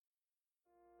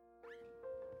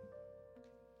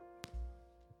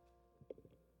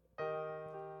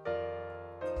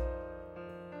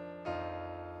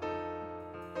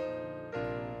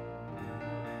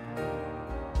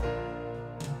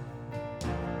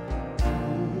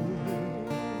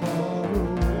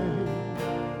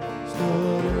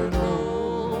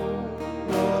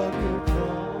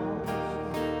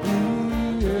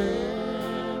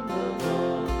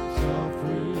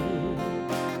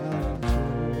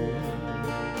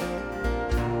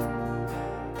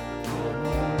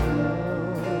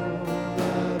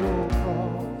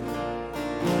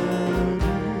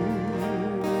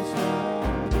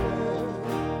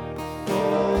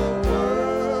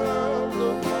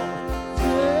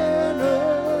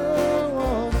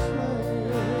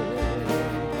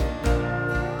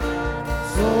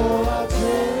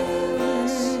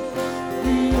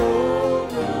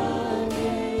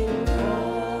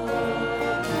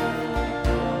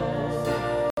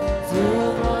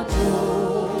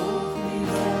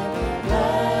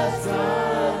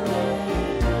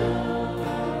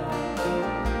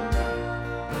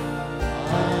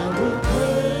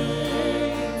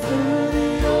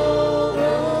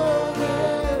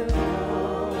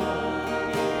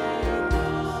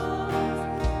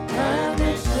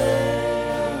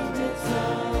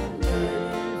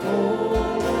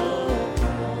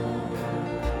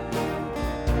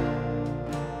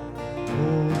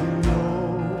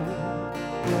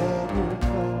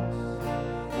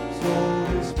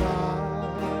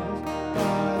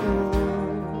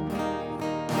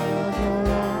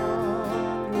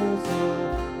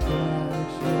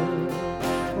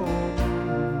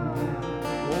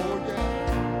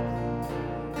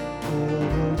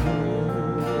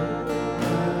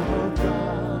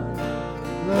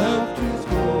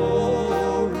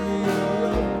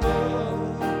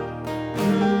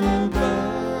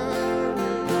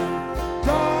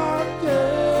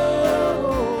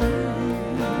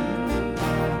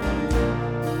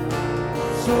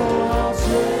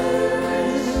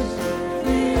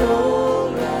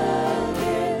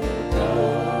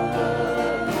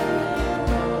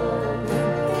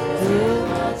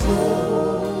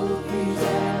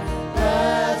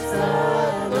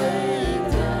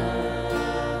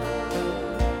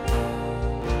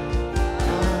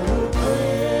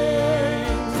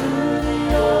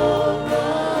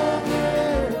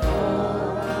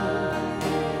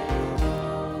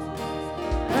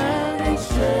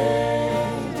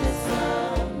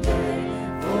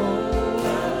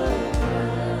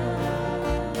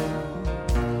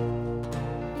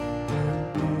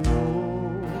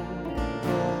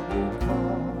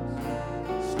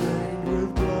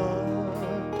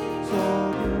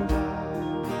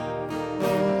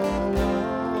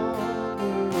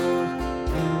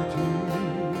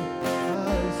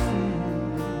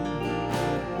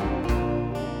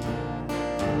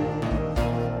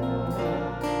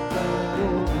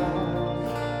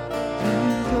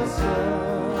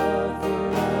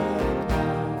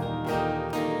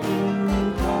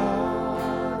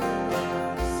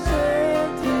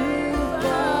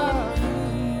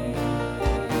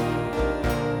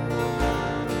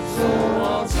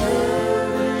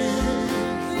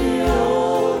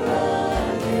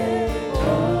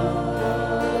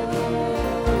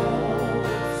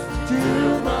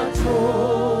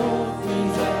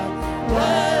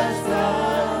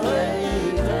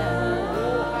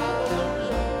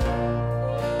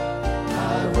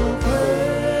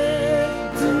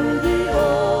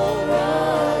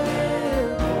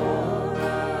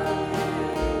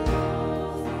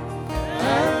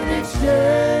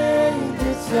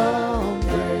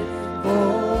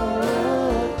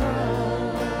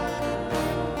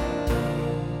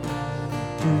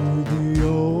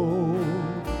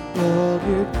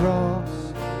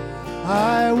cross,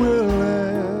 I will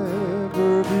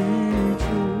ever be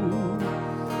true.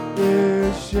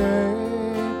 His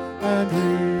shame and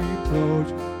reproach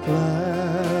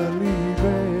gladly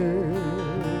bear.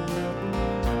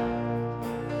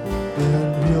 Then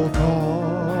he'll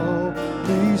call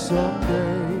me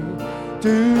someday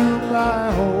to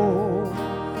my home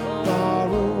far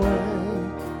away,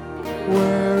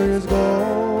 where his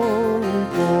glory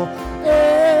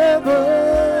forever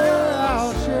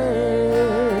I'll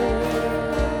share.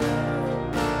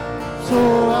 So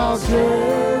I'll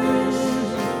cherish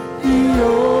the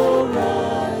old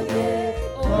rugged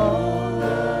cross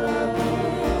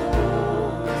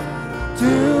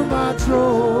till my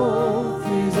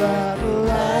trophies at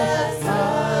last I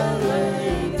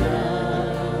lay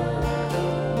down.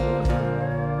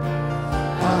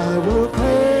 I will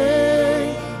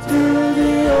cling to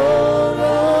the old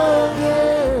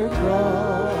rugged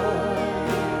cross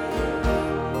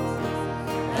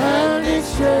and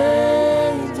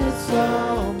exchange it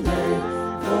someday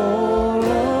for a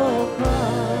crown.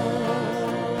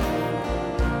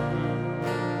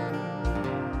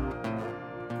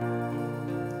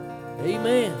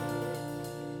 Amen.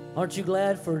 Aren't you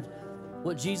glad for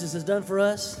what Jesus has done for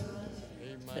us?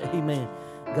 Amen.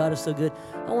 God is so good.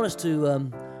 I want us to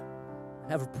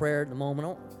have a prayer at the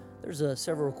moment. There's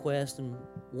several requests, and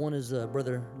one is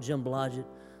Brother Jim Blodgett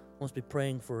wants to be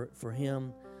praying for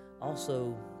him.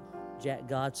 Also, Jack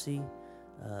Godsey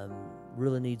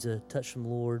really needs a touch from the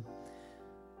Lord.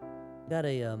 Got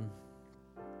a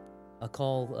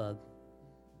call.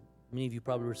 Many of you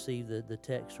probably received the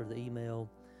text or the email.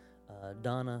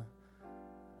 Donna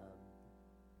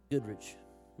Goodrich.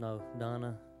 No,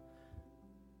 Donna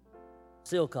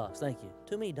Silcox. Thank you.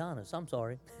 Too many Donnas. I'm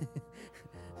sorry.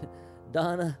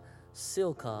 Donna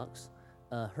Silcox.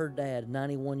 Her dad,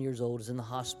 91 years old, is in the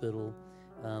hospital.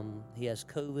 He has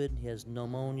COVID, he has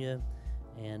pneumonia,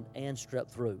 and strep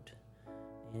throat,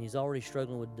 and he's already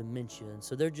struggling with dementia. And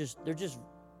so they're just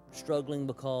struggling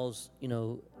because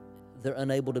they're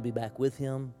unable to be back with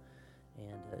him,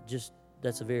 and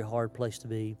that's a very hard place to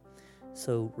be.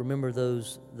 So remember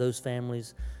those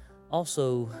families.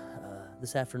 Also,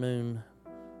 this afternoon,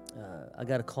 I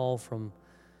got a call from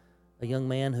a young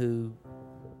man who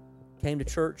came to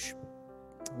church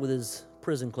with his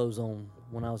prison clothes on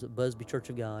when I was at Busby Church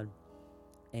of God,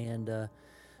 and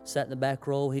sat in the back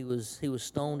row. He was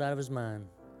stoned out of his mind.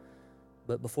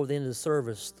 But before the end of the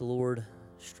service, the Lord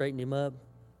straightened him up,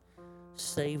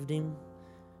 saved him.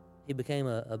 He became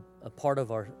a part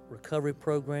of our recovery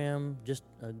program, just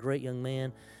a great young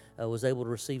man, was able to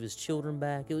receive his children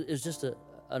back. It was just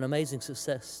an amazing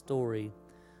success story.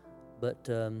 But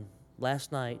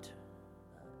last night,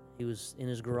 he was in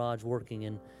his garage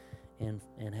working and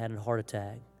had a heart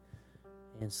attack.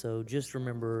 And so just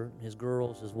remember his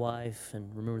girls, his wife,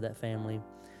 and remember that family.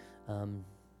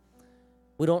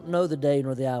 We don't know the day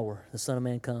nor the hour the Son of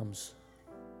Man comes.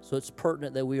 So it's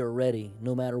pertinent that we are ready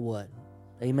no matter what.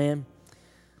 Amen?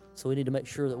 So we need to make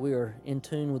sure that we are in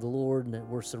tune with the Lord and that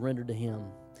we're surrendered to Him.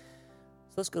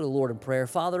 So let's go to the Lord in prayer.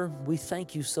 Father, we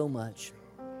thank you so much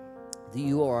that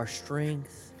you are our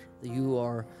strength, that you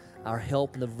are our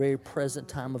help in the very present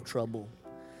time of trouble.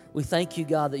 We thank you,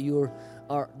 God, that you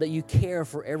care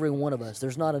for every one of us.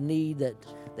 There's not a need that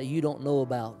you don't know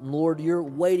about. And Lord, you're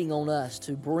waiting on us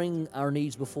to bring our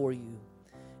needs before you.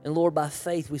 And Lord, by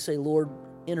faith we say, Lord,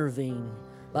 intervene.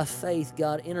 By faith,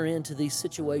 God, enter into these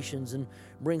situations and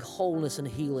bring wholeness and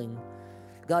healing.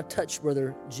 God, touch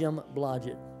Brother Jim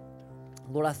Blodgett.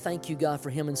 Lord, I thank you, God, for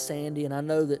him and Sandy, and I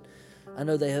know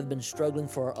they have been struggling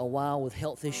for a while with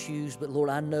health issues, but Lord,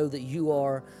 I know that you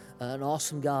are an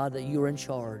awesome God, that you are in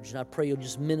charge, and I pray you'll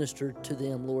just minister to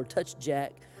them, Lord. Touch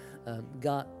Jack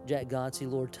Godsey,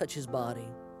 Lord. Touch his body.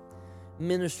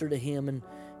 Minister to him and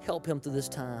help him through this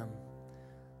time.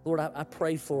 Lord, I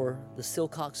pray for the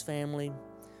Silcox family,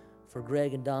 for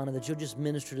Greg and Donna, that you'll just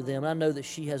minister to them. I know that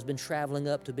she has been traveling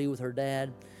up to be with her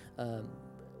dad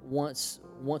once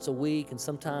a week, and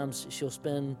sometimes she'll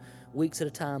spend weeks at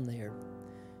a time there.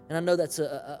 And I know that's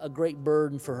a great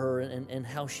burden for her and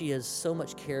how she has so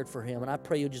much cared for him. And I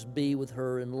pray you'll just be with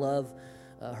her and love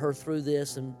her through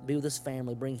this and be with this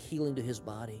family, bring healing to his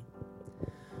body.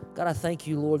 God, I thank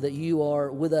you, Lord, that you are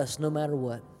with us no matter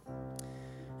what,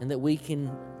 and that we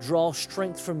can draw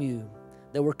strength from you,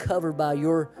 that we're covered by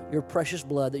your precious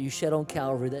blood that you shed on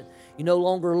Calvary, that you no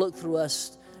longer look through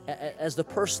us as the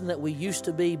person that we used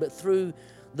to be, but through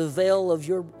the veil of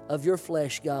your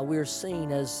flesh, God, we are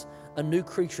seen as a new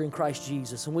creature in Christ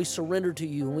Jesus. And we surrender to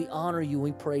you, and we honor you, and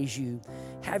we praise you.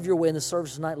 Have your way in the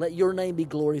service tonight. Let your name be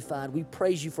glorified. We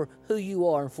praise you for who you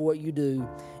are and for what you do.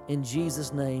 In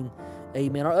Jesus' name,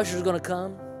 Amen. Our usher's going to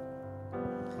come.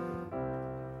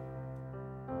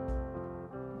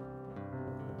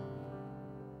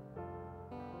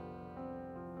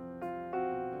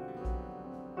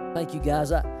 Thank you,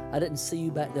 guys. I didn't see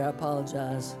you back there. I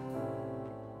apologize.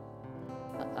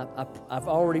 I've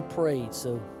already prayed,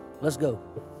 so let's go.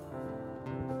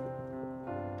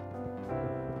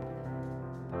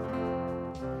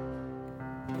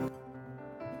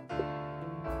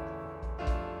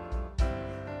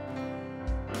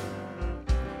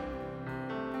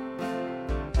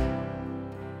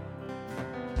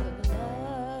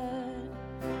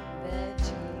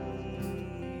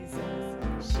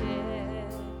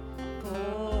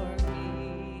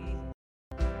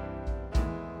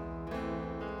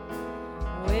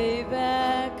 Way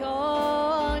back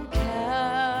on Calvary,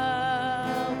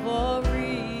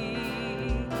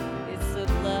 it's the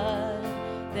blood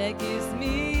that gives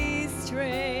me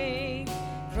strength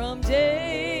from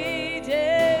day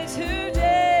to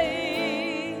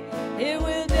day. It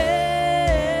will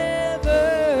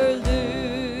never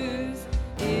lose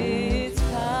its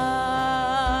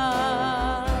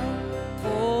power,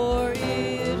 for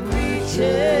it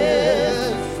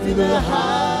reaches to the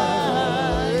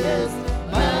highest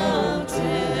mountain,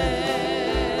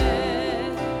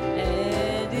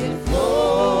 and it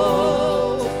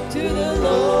flows to the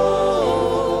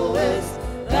lowest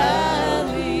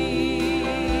valley.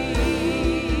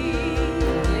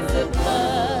 It's the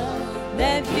blood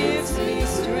that gives me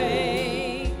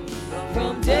strength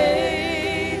from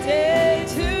day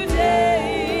to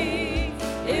day.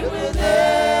 It will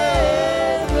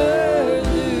never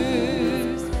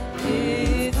lose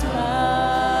its power.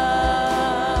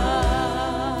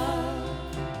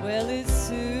 Well, it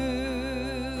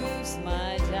soothes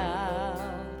my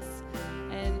doubts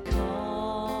and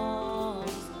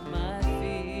calms my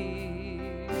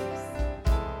fears,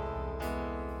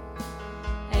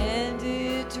 and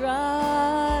it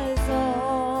dries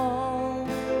all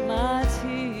my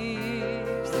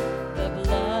tears. The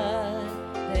blood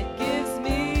that gives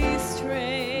me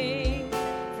strength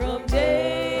from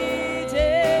day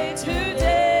to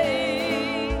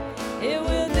day. It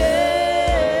will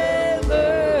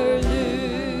never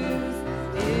lose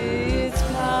its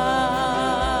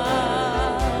power.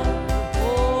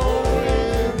 Oh,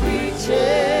 it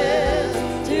reaches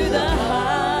to the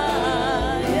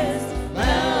highest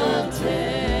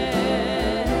mountain,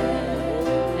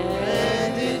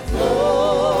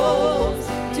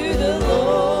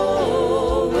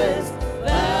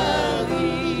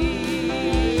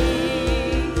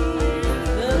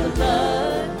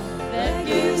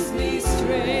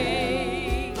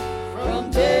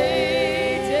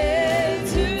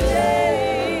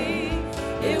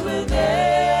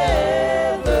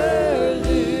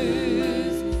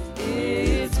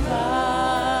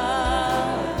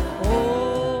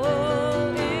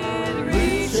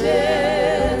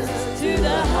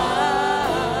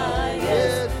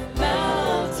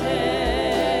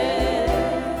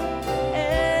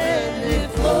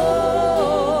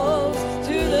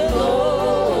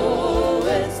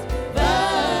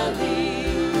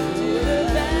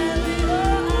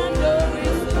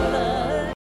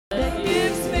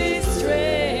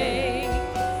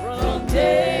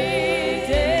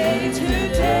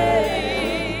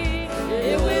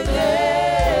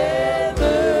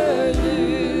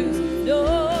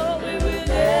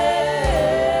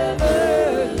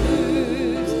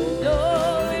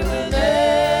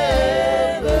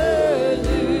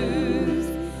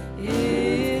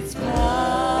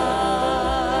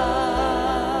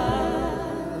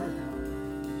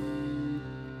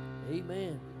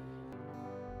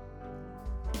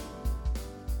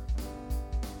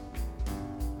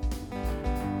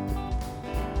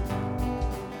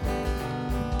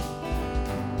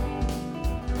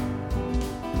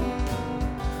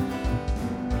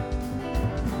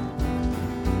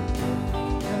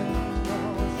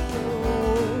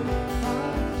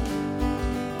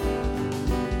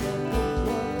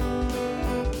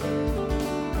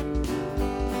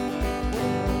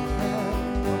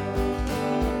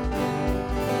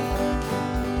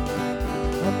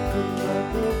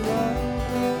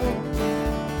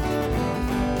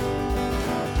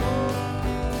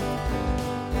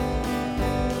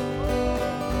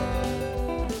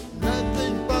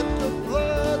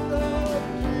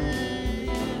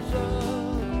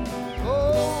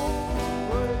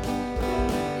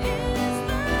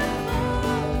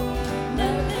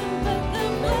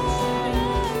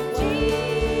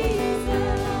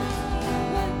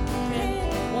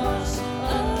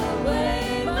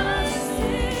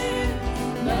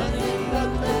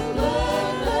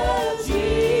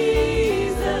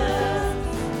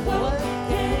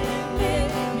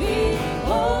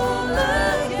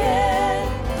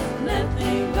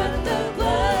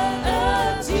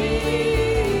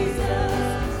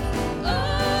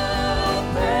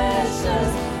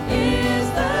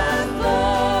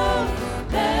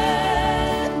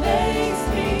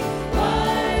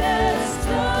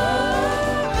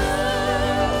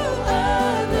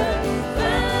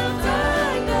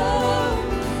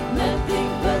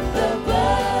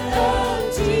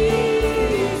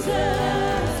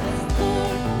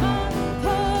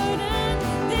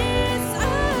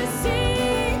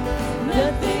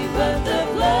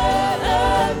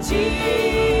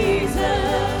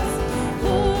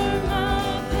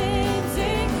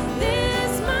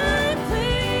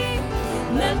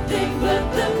 nothing but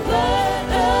the blood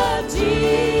of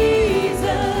Jesus.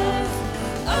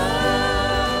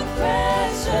 Oh,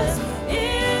 precious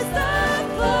is the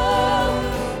flow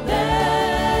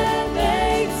that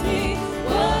makes me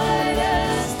white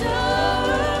as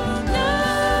snow. No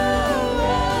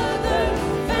other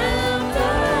fount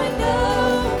I know,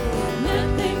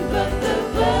 nothing but the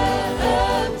blood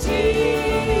of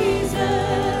Jesus.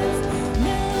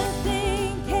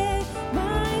 Nothing can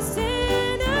my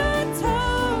sin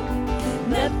atone,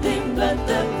 nothing but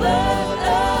the blood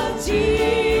of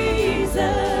Jesus.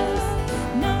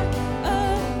 Not a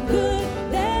good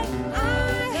that I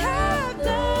have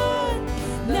done,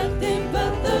 nothing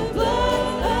but the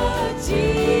blood of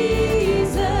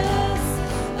Jesus.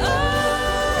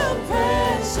 Oh,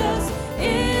 precious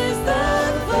is the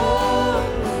flow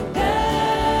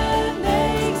that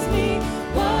makes me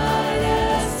white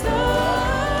as snow.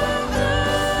 No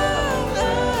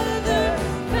other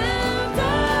fount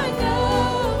I know,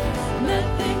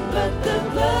 nothing but the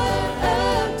blood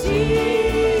of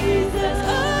Jesus.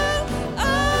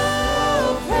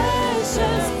 Oh,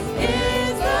 precious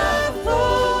is the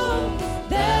flow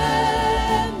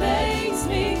that makes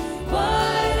me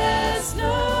white as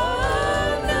snow.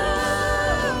 No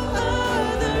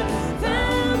other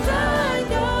fount I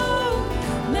know,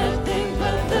 nothing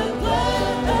but the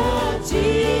blood of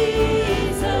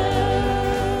Jesus.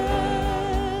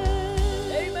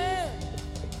 Amen.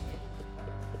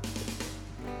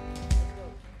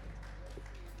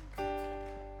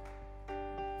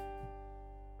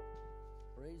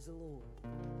 Praise the Lord.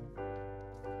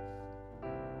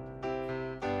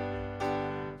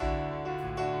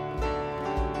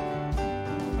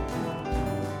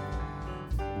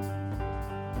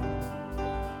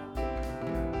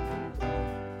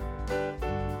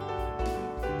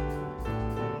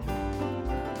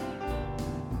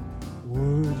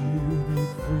 Would you be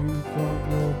free from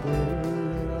your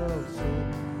burden of sin?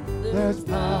 There's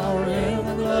power in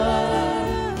the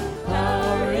blood,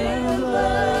 power in the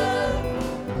blood.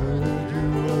 Would you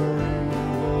worry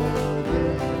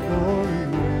or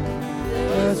win?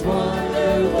 There's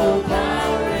wonderful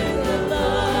power in the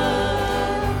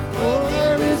blood. Oh,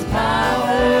 there is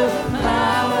power,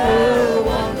 power,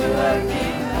 wonder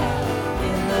working power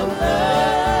in the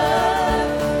blood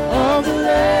of the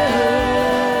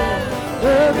Lamb.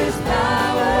 There is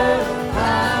power,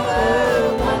 power,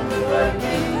 wonder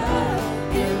working power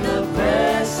in the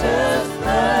precious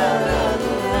blood of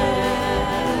the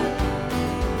Lamb.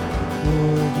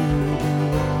 Would you be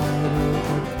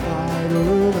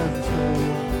wider than stone?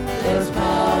 There's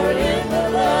power in the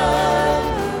blood,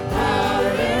 power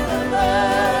in the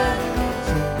blood.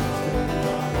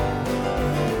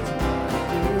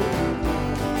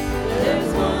 There's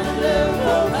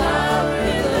wonderful power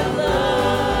in the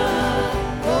blood.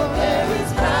 Oh, there is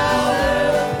power,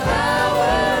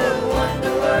 power,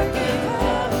 wonder working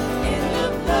power in the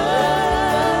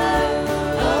blood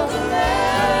of the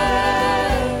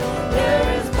Lamb. There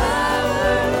is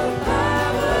power,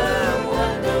 power,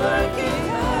 wonder working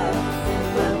power in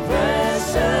the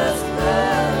precious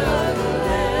blood of the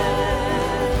Lamb.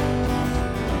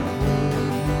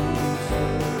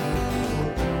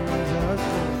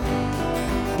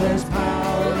 There's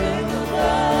power in the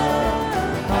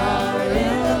blood, power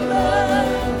in the blood.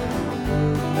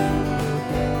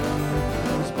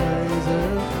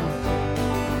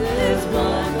 There's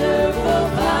wonderful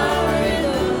power in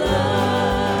the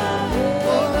blood.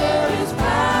 Oh, there is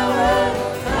power,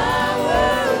 power,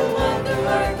 wonder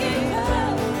working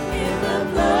power in the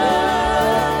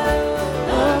blood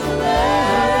of the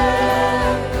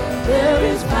Lamb. There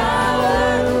is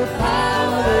power,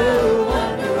 power,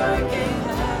 wonder working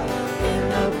power in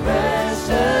the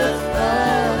precious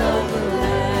blood of the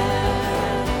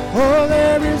Lamb. Oh,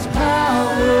 there is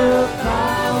power,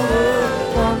 power,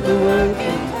 wonder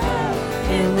working power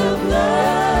in the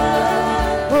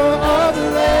blood of the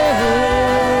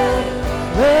Lamb.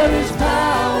 There is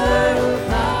power,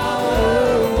 power,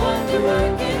 wonder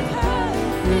working power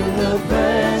in the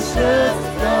precious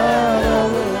blood of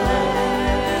the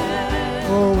Lamb.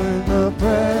 Oh, in the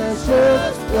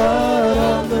precious blood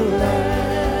of the Lamb.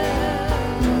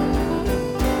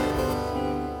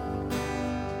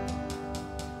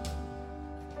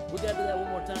 We got to do that one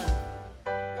more time.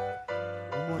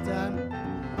 One more time.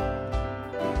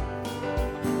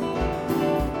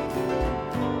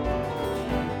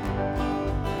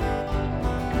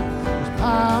 There's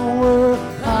power,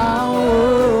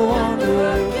 power, wonder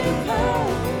working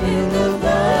power in the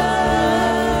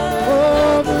blood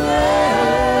of the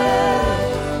Lamb.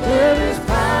 There is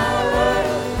power,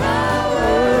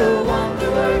 power, wonder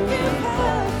working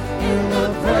power in the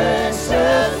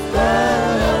precious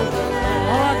blood of the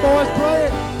Lamb.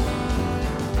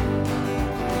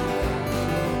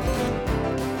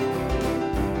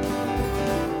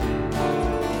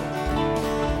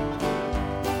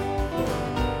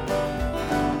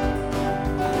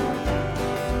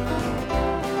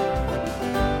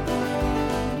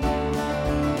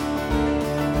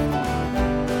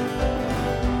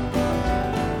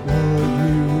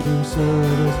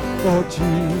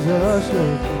 bless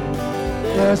your King.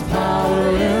 There's power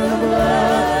in the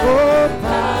blood. Oh,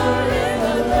 power in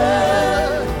the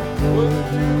blood.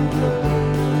 Worthy to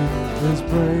praise, His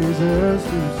praises to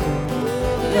sing.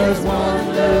 There's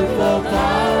wonderful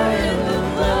power in the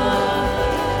blood.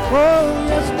 Oh,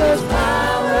 yes, there's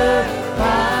power,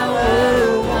 power,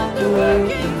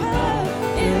 wonder-working power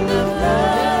in the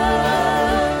blood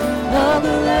of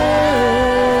the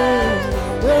Lamb.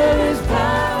 There is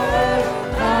power,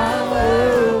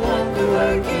 power,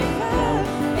 wonder-working power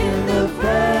in the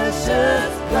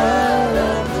precious blood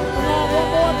of the Lamb. One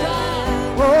more time.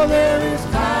 Oh, there is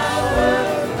power,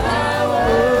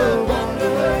 power,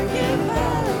 wonder-working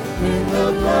power in the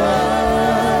blood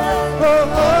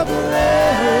of the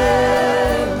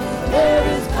Lamb. There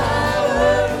is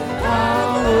power,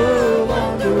 power,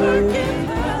 wonder-working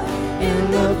power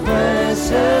in the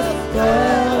precious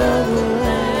blood of the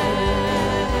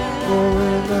Lamb. Oh,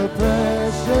 in the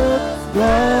precious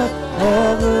blood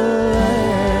of the Lamb.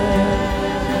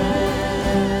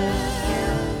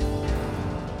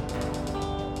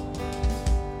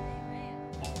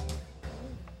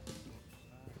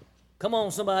 Come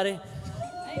on, somebody.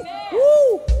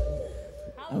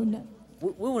 Oh no.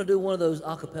 We want to do one of those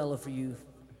a cappella for you.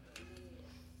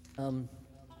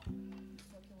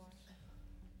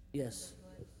 Yes.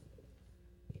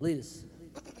 Lead us.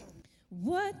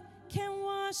 What can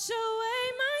wash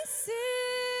away my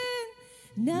sin?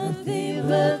 Nothing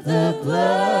but the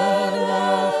blood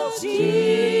of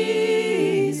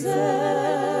Jesus.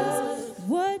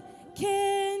 What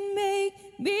can make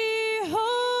me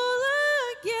whole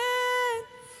again?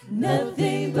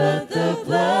 Nothing but the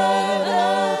blood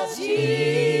of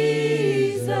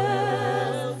Jesus.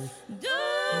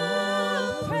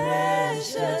 Oh,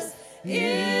 precious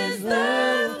is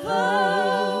the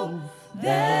flow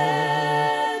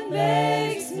that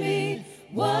makes me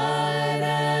white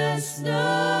as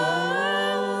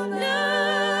snow.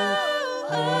 No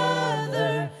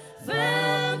other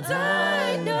fount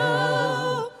I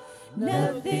know.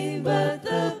 Nothing but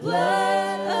the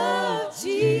blood of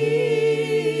Jesus.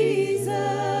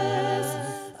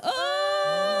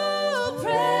 Oh,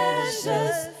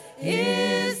 precious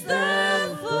is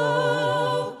the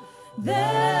flow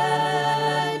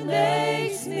that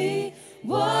makes me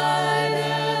white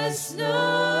as snow.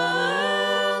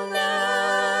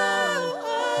 No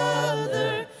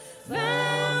other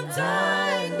fount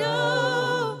I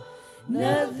know.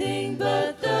 Nothing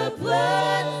but the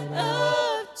blood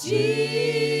of Jesus.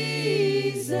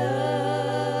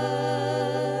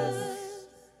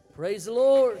 Praise the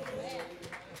Lord.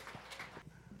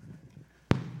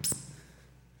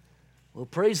 Well,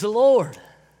 praise the Lord.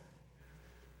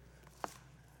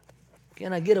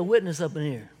 Can I get a witness up in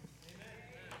here?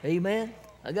 Amen.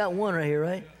 I got one right here,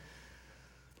 right?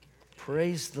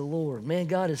 Praise the Lord. Man,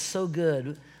 God is so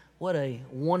good. What a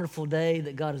wonderful day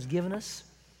that God has given us.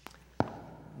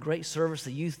 Great service.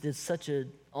 The youth did such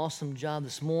an awesome job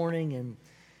this morning, and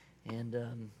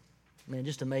man,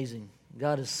 just amazing.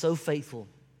 God is so faithful,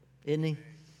 isn't He?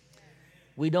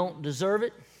 We don't deserve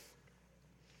it,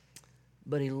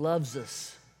 but He loves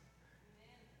us.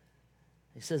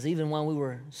 He says, even while we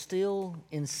were still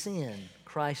in sin,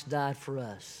 Christ died for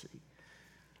us.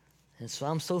 And so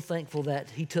I'm so thankful that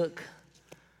He took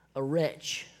a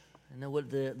wretch. You know what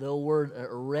the old word,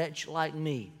 a wretch like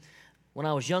me. When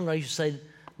I was younger, I used to say,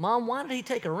 Mom, why did He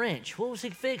take a wrench? What was He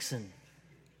fixing?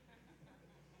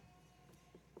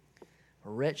 A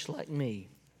wretch like me.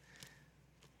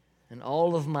 And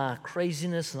all of my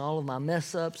craziness and all of my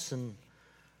mess ups and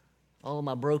all of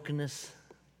my brokenness.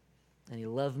 And He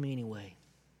loved me anyway.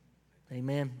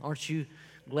 Amen. Aren't you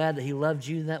glad that He loved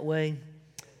you that way?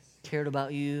 Cared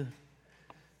about you.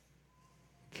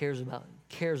 Cares about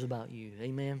you.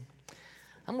 Amen.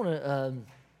 I'm going to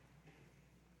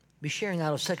be sharing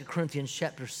out of 2 Corinthians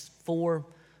chapter 4.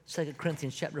 2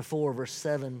 Corinthians chapter 4, verse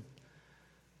 7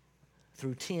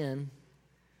 through 10.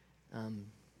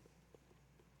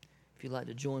 If you'd like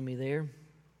to join me there.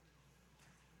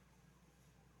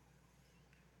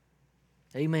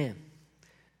 Amen.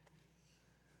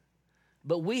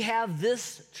 But we have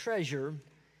this treasure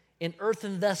in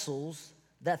earthen vessels,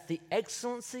 that the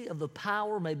excellency of the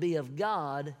power may be of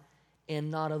God and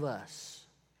not of us.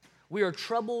 We are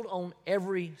troubled on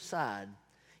every side,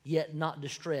 yet not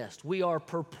distressed. We are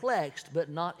perplexed, but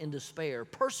not in despair.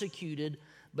 Persecuted,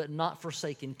 but not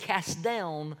forsaken. Cast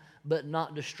down, but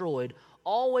not destroyed.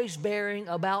 Always bearing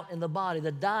about in the body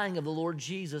the dying of the Lord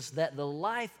Jesus, that the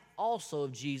life also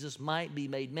of Jesus might be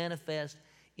made manifest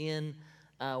in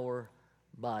our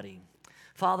body.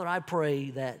 Father, I pray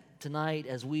that tonight,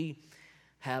 as we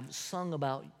have sung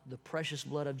about the precious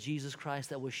blood of Jesus Christ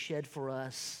that was shed for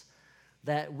us,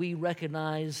 that we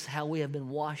recognize how we have been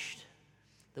washed,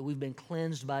 that we've been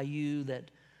cleansed by you,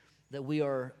 that we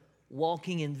are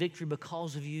walking in victory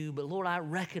because of you. But Lord, I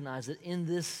recognize that in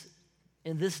this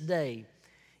day,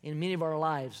 in many of our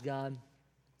lives, God,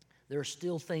 there are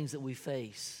still things that we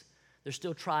face. There's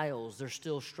still trials, there's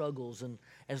still struggles, and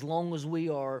as long as we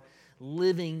are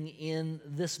living in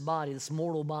this body, this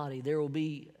mortal body, there will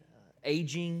be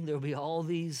aging, there will be all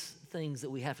these things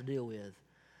that we have to deal with.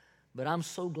 But I'm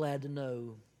so glad to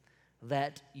know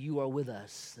that you are with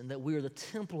us and that we are the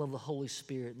temple of the Holy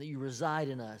Spirit, and that you reside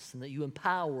in us and that you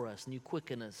empower us and you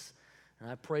quicken us. And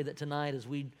I pray that tonight as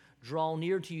we draw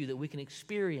near to you that we can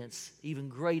experience even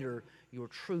greater your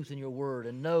truth and your word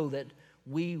and know that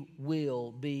we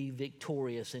will be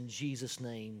victorious in Jesus'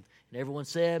 name. And everyone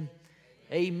said,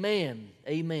 amen.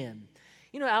 Amen.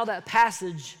 You know, out of that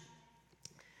passage,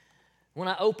 when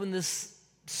I open this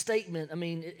statement, I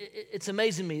mean, it's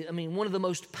amazing to me. I mean, one of the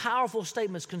most powerful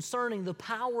statements concerning the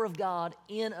power of God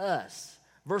in us.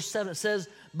 Verse 7 says,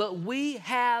 but we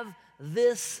have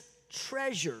this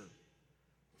treasure.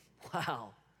 Wow.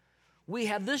 We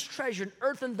have this treasure in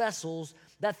earthen vessels,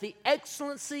 that the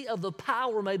excellency of the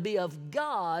power may be of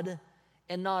God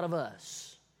and not of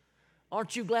us.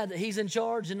 Aren't you glad that he's in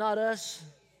charge and not us?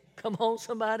 Come on,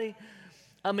 somebody.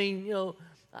 I mean, you know,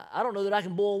 I don't know that I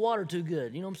can boil water too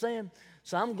good. You know what I'm saying?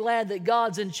 So I'm glad that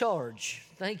God's in charge.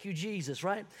 Thank you, Jesus,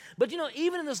 right? But, you know,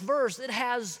 even in this verse, it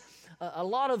has a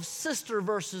lot of sister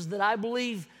verses that I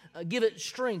believe give it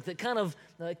strength, that kind of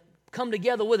come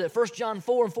together with it. 1 John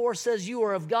 4:4 says, you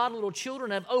are of God, little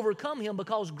children, have overcome him,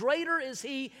 because greater is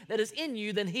he that is in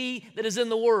you than he that is in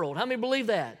the world. How many believe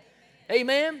that?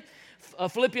 Amen?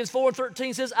 Philippians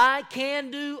 4:13 says, I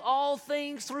can do all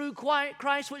things through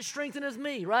Christ which strengtheneth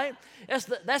me, right? That's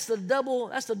the double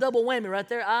whammy right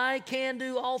there. I can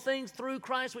do all things through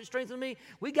Christ which strengtheneth me.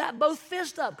 We got both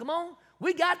fists up. Come on.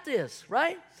 We got this,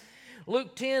 right?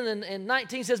 Luke 10 and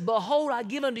 19 says, behold, I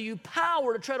give unto you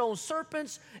power to tread on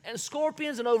serpents and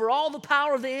scorpions and over all the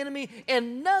power of the enemy,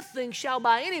 and nothing shall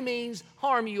by any means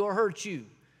harm you or hurt you.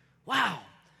 Wow.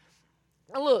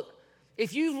 Now look,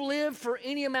 if you've lived for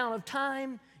any amount of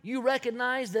time, you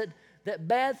recognize that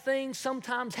bad things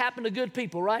sometimes happen to good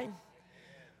people, right?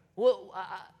 Well,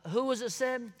 who was it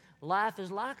said? Life is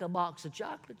like a box of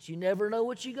chocolates. You never know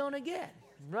what you're going to get,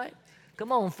 right?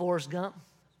 Come on, Forrest Gump.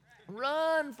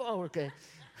 Run forward, okay.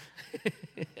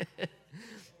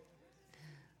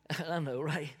 I know,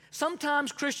 right?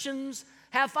 Sometimes Christians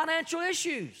have financial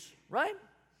issues, right?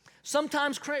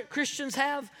 Sometimes Christians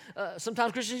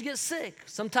get sick.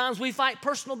 Sometimes we fight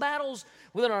personal battles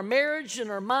within our marriage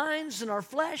and our minds and our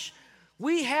flesh.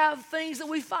 We have things that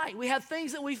we fight. We have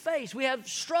things that we face. We have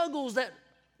struggles that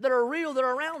are real, that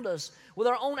are around us with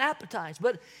our own appetites.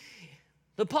 But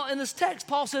in this text,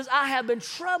 Paul says, I have been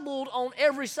troubled on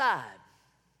every side.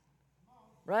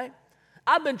 Right?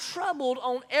 I've been troubled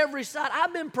on every side.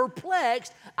 I've been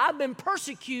perplexed. I've been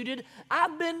persecuted.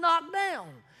 I've been knocked down.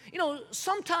 You know,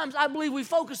 sometimes I believe we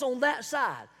focus on that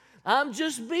side. I'm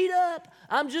just beat up.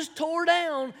 I'm just tore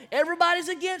down. Everybody's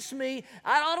against me.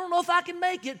 I don't know if I can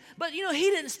make it. But, you know, he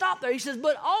didn't stop there. He says,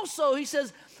 but also, he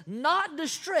says, not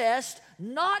distressed,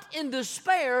 not in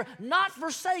despair, not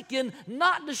forsaken,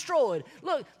 not destroyed.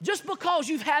 Look, just because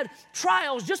you've had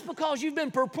trials, just because you've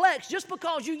been perplexed, just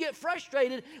because you get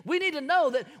frustrated, we need to know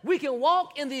that we can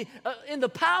walk in the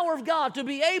power of God to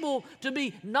be able to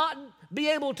be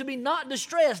not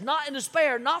distressed, not in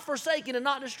despair, not forsaken, and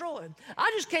not destroyed.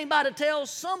 I just came by to tell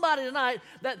somebody tonight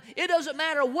that it doesn't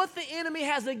matter what the enemy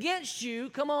has against you,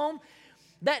 come on,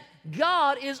 that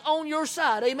God is on your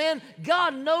side. Amen.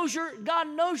 God knows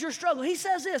your struggle. He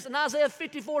says this in Isaiah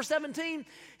 54:17.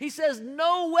 He says,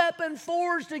 no weapon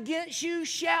forged against you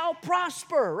shall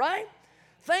prosper, right?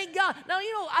 Thank God. Now,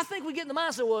 you know, I think we get in the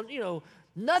mindset, well, you know,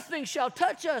 nothing shall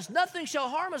touch us, nothing shall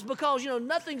harm us because, you know,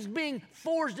 nothing's being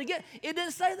forged against. It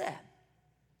didn't say that.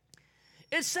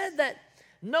 It said that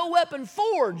no weapon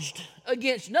forged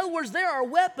against you. In other words, there are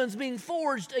weapons being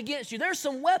forged against you. There's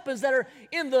some weapons that are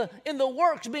in the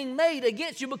works being made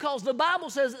against you because the Bible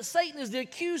says that Satan is the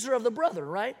accuser of the brother,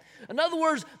 right? In other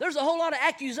words, there's a whole lot of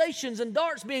accusations and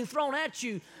darts being thrown at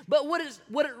you. But what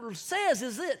it says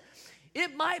is that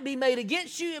it might be made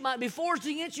against you. It might be forged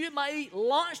against you. It might be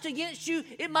launched against you.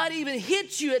 It might even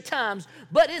hit you at times.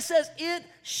 But it says it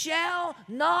shall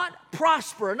not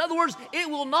prosper. In other words, it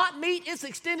will not meet its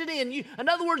extended end. In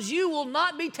other words, you will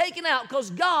not be taken out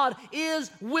because God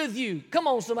is with you. Come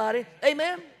on, somebody.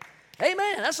 Amen?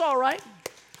 Amen. That's all right.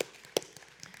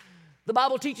 The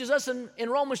Bible teaches us in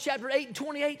Romans chapter 8 and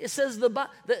 28, it says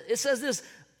this,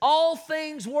 all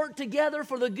things work together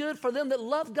for the good for them that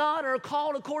love God and are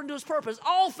called according to his purpose.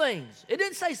 All things. It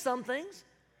didn't say some things.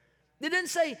 It didn't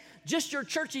say just your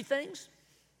churchy things.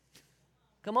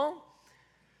 Come on.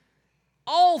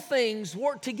 All things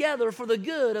work together for the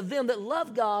good of them that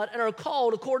love God and are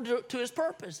called according to his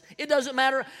purpose. It doesn't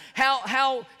matter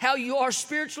how you are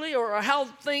spiritually or how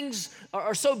things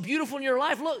are so beautiful in your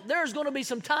life. Look, there's going to be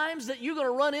some times that you're going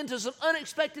to run into some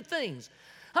unexpected things.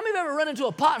 How many of you have ever run into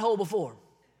a pothole before?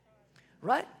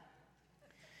 Right?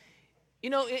 You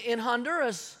know, in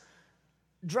Honduras,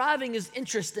 driving is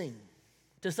interesting,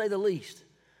 to say the least.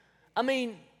 I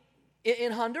mean,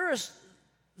 in Honduras,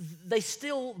 they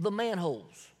steal the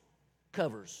manholes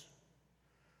covers.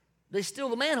 They steal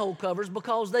the manhole covers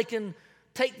because they can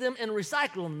take them and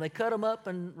recycle them. They cut them up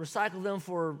and recycle them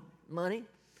for money.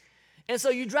 And so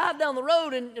you drive down the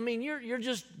road, and I mean, you're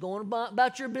just going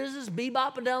about your business,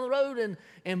 bebopping down the road,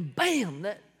 and bam,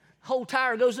 that whole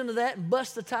tire goes into that and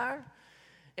busts the tire.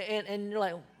 And you're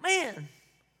like, man,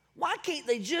 why can't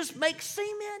they just make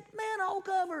cement manhole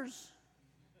covers?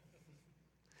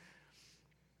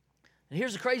 And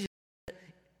here's the crazy thing.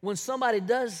 When somebody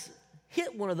does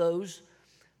hit one of those,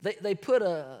 they put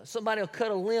somebody will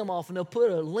cut a limb off, and they'll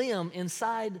put a limb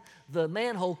inside the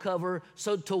manhole cover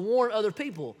so to warn other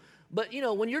people. But, you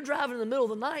know, when you're driving in the middle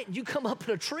of the night and you come up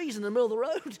in a trees in the middle of the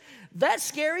road, that's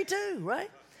scary too, right?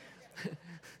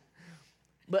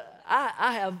 But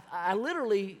I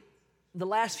literally, the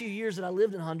last few years that I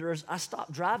lived in Honduras, I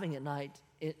stopped driving at night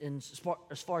as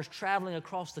far as traveling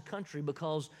across the country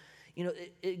because, you know,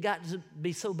 it got to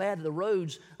be so bad that the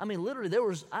roads, I mean, literally there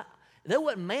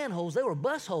wasn't manholes, there were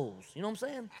bus holes. You know what I'm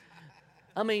saying?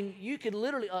 I mean, you could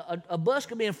literally, a bus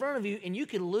could be in front of you and you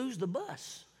could lose the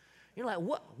bus. You're like,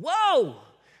 what? Whoa,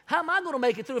 how am I going to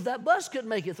make it through if that bus couldn't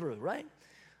make it through, right?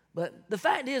 But the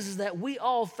fact is that we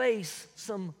all face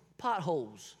some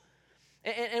potholes.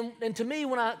 And to me,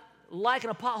 when I liken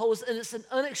a pothole, it's an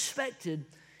unexpected,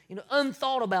 you know,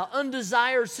 unthought about,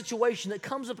 undesired situation that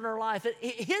comes up in our life. It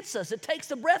hits us. It takes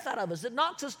the breath out of us. It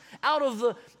knocks us out of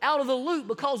the loop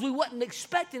because we wasn't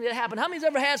expecting it to happen. How many's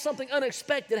ever had something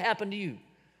unexpected happen to you,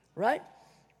 right?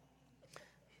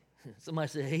 Somebody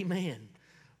say, amen,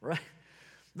 right?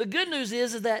 The good news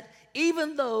is that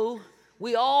even though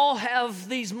we all have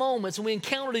these moments and we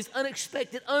encounter these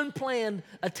unexpected, unplanned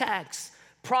attacks,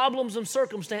 problems and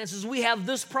circumstances, we have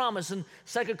this promise in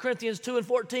 2 Corinthians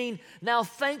 2:14. Now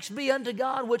thanks be unto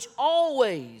God, which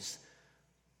always,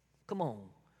 come on,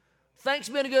 thanks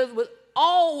be unto God, which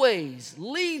always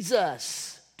leads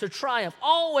us to triumph,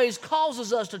 always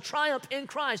causes us to triumph in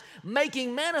Christ,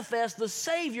 making manifest the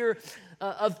Savior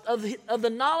of the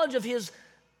knowledge of His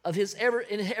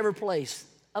in every place.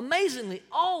 Amazingly,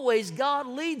 always God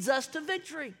leads us to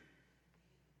victory.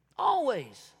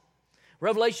 Always.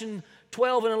 Revelation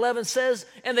 12:11 says,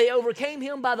 and they overcame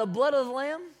him by the blood of the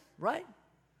Lamb, right?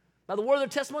 By the word of their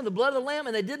testimony, the blood of the Lamb,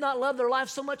 and they did not love their life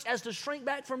so much as to shrink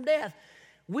back from death.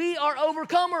 We are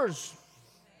overcomers.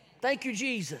 Thank you,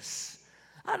 Jesus.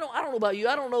 I don't know about you.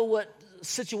 I don't know what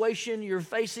situation you're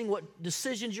facing, what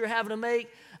decisions you're having to make.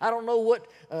 I don't know what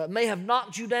may have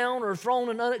knocked you down or thrown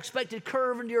an unexpected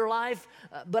curve into your life.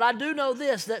 But I do know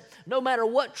this, that no matter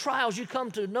what trials you come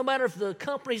to, no matter if the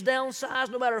company's downsized,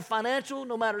 no matter financial,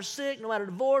 no matter sick, no matter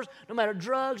divorce, no matter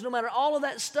drugs, no matter all of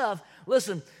that stuff,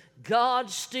 listen, God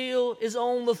still is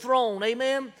on the throne.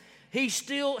 Amen? He's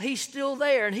still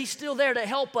there, and He's still there to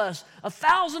help us.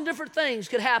 1,000 different things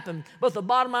could happen, but the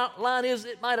bottom line is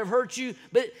it might have hurt you,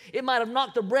 but it might have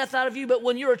knocked the breath out of you, but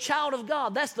when you're a child of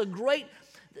God, that's the great...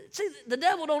 See, the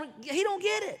devil don't get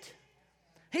it.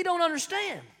 He don't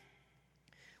understand.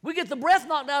 We get the breath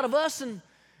knocked out of us, and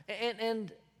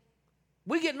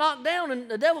we get knocked down, and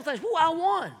the devil thinks, "Whoa, I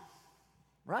won,"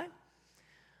 right?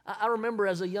 I remember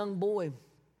as a young boy,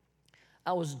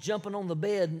 I was jumping on the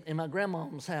bed in my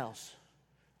grandma's house.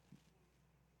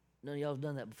 None of y'all have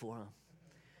done that before,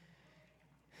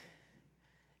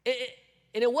 huh?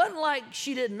 And it wasn't like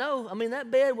she didn't know. I mean,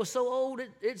 that bed was so old,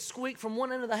 it squeaked from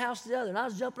one end of the house to the other. And I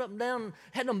was jumping up and down and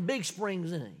had them big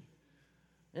springs in it.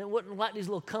 And it wasn't like these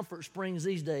little comfort springs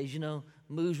these days, you know,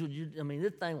 moves with you. I mean,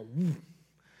 this thing was whoosh.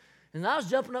 And I was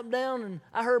jumping up and down, and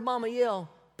I heard Mama yell,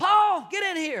 "Paul,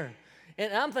 get in here."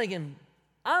 And I'm thinking,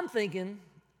 I'm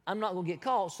not going to get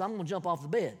caught, so I'm going to jump off the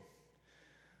bed.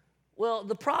 Well,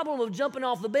 the problem of jumping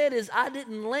off the bed is I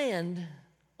didn't land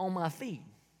on my feet.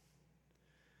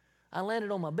 I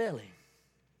landed on my belly.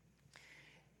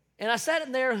 And I sat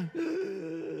in there,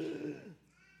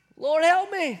 Lord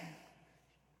help me.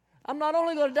 I'm not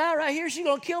only going to die right here, she's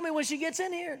going to kill me when she gets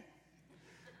in here.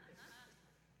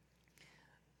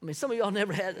 I mean, some of y'all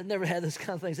never had this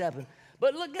kind of things happen.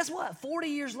 But look, guess what? 40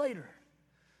 years later,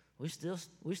 we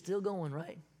still going,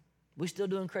 right? We still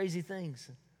doing crazy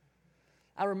things.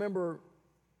 I remember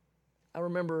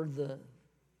the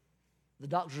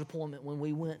doctor's appointment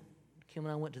when Kim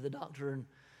and I went to the doctor, and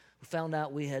we found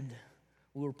out we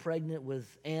were pregnant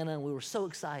with Anna, and we were so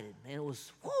excited. And it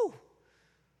was,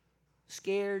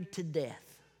 scared to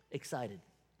death, excited.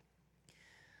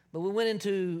 But we went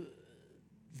into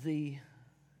the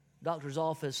doctor's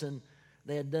office, and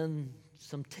they had done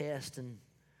some tests, and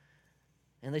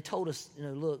they told us,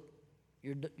 look,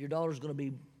 your daughter's going to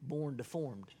be born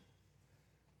deformed.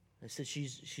 They said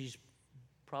she's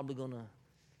probably going to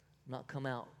not come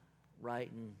out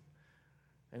right,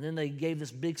 and then they gave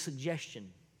this big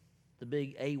suggestion, the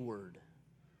big A word.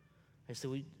 They said,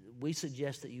 we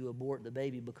suggest that you abort the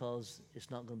baby because it's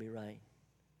not going to be right.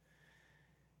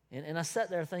 And I sat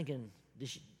there thinking,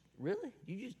 really?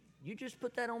 You just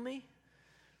put that on me?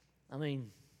 I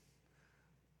mean,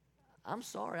 I'm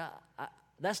sorry.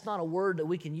 That's not a word that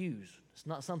we can use. It's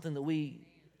not something that we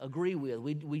agree with.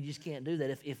 We just can't do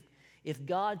that. If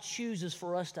God chooses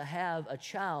for us to have a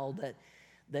child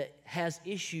that has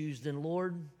issues, then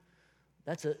Lord,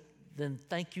 then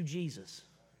thank you, Jesus.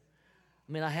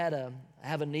 I mean, I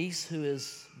have a niece who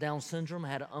is Down syndrome. I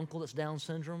had an uncle that's Down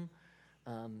syndrome.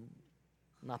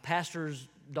 My pastor's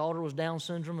daughter was Down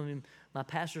syndrome. I mean, my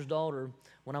pastor's daughter,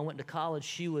 when I went to college,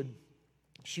 she would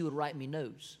write me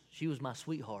notes. She was my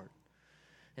sweetheart.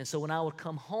 And so when I would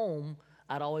come home,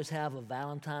 I'd always have a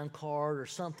Valentine card or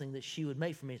something that she would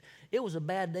make for me. It was a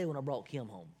bad day when I brought Kim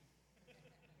home.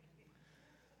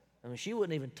 I mean, she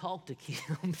wouldn't even talk to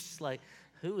Kim. She's like,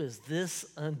 who is this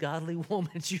ungodly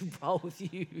woman you brought with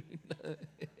you?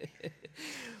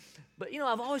 But,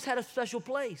 I've always had a special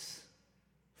place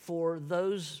for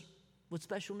those with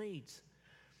special needs.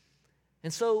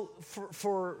 And so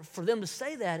for them to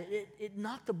say that, it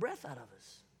knocked the breath out of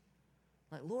us.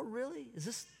 Like, Lord, really?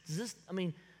 Is this, I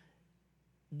mean,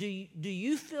 do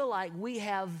you feel like we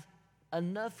have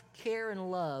enough care and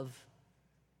love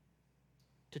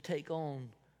to take on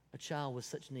a child with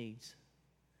such needs?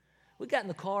 We got in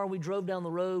the car, we drove down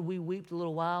the road, we wept a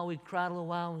little while, we cried a little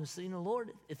while, and we said,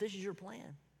 Lord, if this is your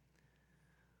plan,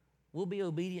 we'll be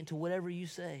obedient to whatever you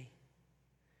say.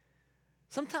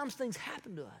 Sometimes things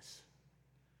happen to us,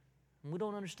 and we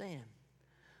don't understand.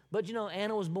 But,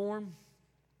 Anna was born.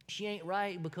 She ain't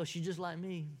right because she's just like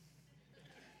me.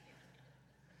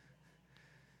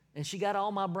 And she got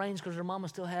all my brains because her mama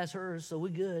still has hers, so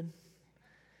we good.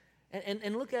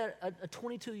 And look at a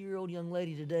 22-year-old young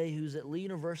lady today who's at Lee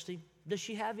University. Does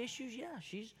she have issues? Yeah,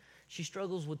 she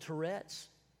struggles with Tourette's.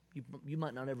 You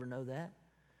might not ever know that.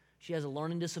 She has a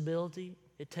learning disability.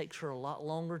 It takes her a lot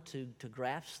longer to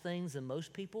grasp things than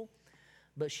most people.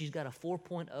 But she's got a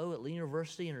 4.0 at Lee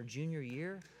University in her junior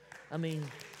year. I mean,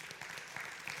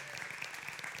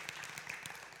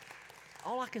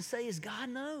 all I can say is God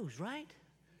knows, right?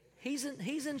 He's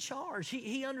in charge.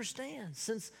 He understands.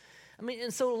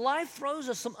 And so life throws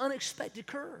us some unexpected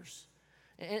curves.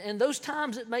 And those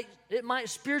times it might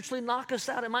spiritually knock us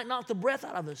out. It might knock the breath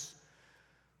out of us.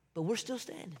 But we're still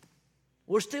standing.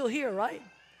 We're still here, right?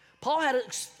 Paul had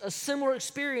a similar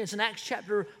experience in Acts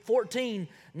chapter 14,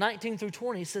 19 through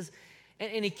 20. He says,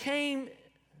 and he came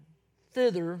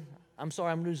thither. I'm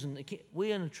sorry,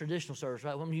 we in a traditional service,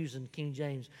 right? I'm using King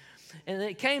James. And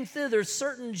it came thither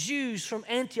certain Jews from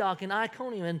Antioch and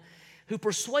Iconium, who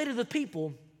persuaded the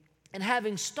people, and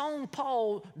having stoned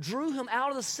Paul, drew him out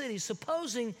of the city,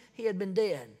 supposing he had been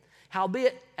dead.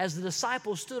 Howbeit, as the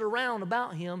disciples stood around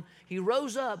about him, he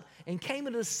rose up and came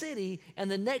into the city,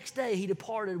 and the next day he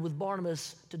departed with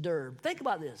Barnabas to Derbe. Think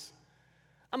about this.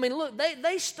 I mean, look,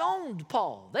 they stoned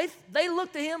Paul. They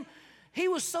looked at him. He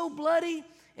was so bloody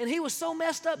and he was so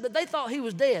messed up that they thought he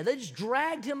was dead. They just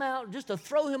dragged him out just to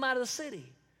throw him out of the city.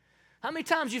 How many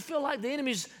times you feel like the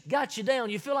enemy's got you down?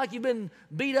 You feel like you've been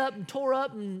beat up and tore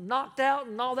up and knocked out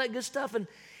and all that good stuff, and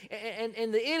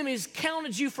the enemy's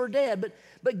counted you for dead.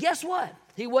 But guess what?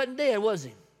 He wasn't dead, was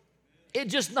he? It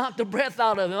just knocked the breath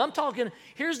out of him. I'm talking,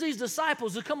 here's these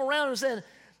disciples who come around and say,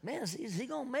 man, is he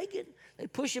going to make it? They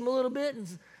push him a little bit,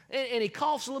 and he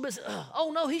coughs a little bit.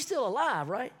 Oh, no, he's still alive,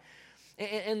 right?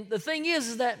 And the thing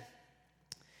is that,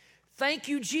 thank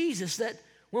you, Jesus, that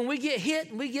when we get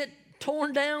hit and we get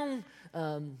torn down,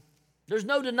 there's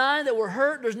no denying that we're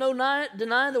hurt. There's no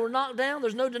denying that we're knocked down.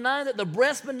 There's no denying that the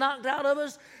breath's been knocked out of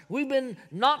us. We've been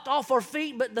knocked off our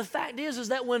feet. But the fact is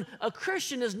that when a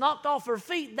Christian is knocked off their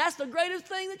feet, that's the greatest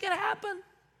thing that can happen.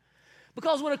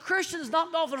 Because when a Christian is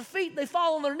knocked off their feet, they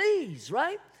fall on their knees,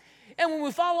 right? And when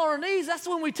we fall on our knees, that's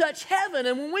when we touch heaven.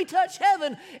 And when we touch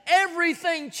heaven,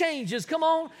 everything changes. Come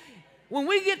on. when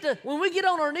we get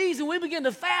on our knees and we begin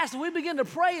to fast and we begin to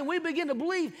pray and we begin to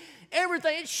believe,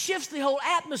 everything, it shifts the whole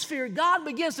atmosphere. God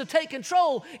begins to take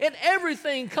control and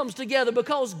everything comes together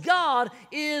because God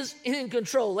is in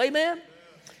control. Amen?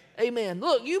 Amen.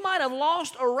 Look, you might have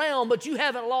lost a round, but you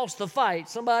haven't lost the fight.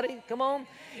 Somebody, come on.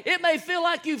 It may feel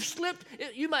like you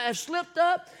might have slipped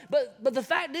up, but the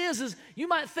fact is you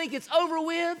might think it's over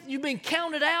with, you've been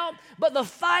counted out, but the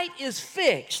fight is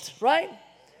fixed, right?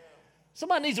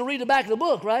 Somebody needs to read the back of the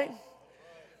book, right?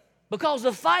 Because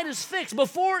the fight is fixed.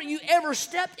 Before you ever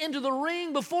stepped into the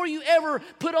ring, before you ever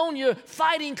put on your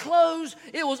fighting clothes,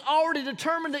 it was already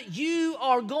determined that you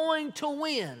are going to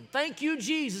win. Thank you,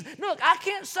 Jesus. Look, I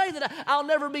can't say that I'll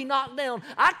never be knocked down.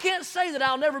 I can't say that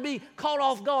I'll never be caught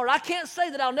off guard. I can't say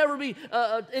that I'll never be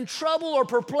in trouble or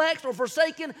perplexed or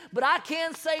forsaken, but I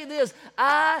can say this: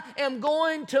 I am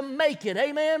going to make it.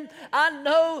 Amen? I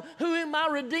know who my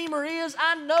Redeemer is.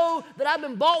 I know that I've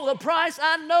been bought with a price.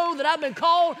 I know that I've been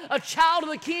called a child of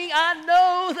the King. I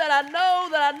know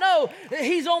that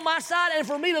He's on my side, and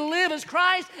for me to live is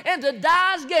Christ and to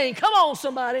die is gain. Come on,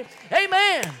 somebody.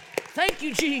 Amen. Thank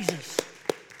you, Jesus.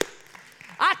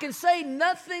 I can say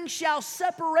nothing shall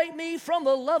separate me from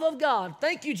the love of God.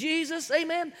 Thank you, Jesus.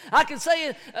 Amen. I can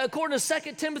say, according to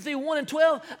 2 Timothy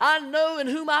 1:12, I know in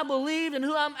whom I believe and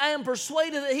whom I am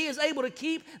persuaded that He is able to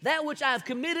keep that which I have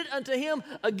committed unto Him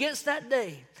against that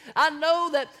day. I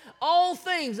know that all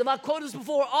things, if I quoted this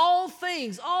before, all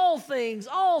things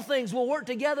will work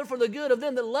together for the good of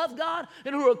them that love God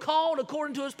and who are called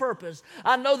according to His purpose.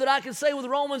 I know that I can say with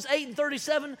Romans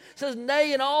 8:37, says,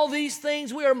 nay, in all these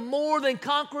things we are more than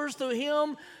conquerors through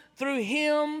Him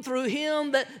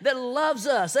that loves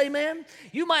us. Amen?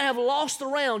 You might have lost the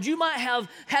round. You might have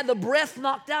had the breath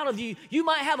knocked out of you. You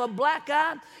might have a black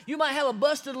eye. You might have a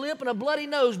busted lip and a bloody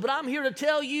nose. But I'm here to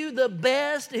tell you the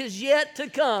best is yet to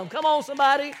come. Come on,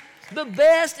 somebody. The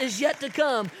best is yet to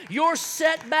come. Your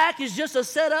setback is just a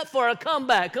setup for a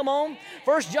comeback. Come on.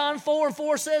 1 John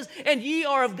 4:4 says, and ye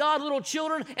are of God little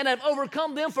children and have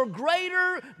overcome them, for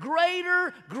greater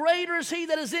is He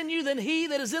that is in you than he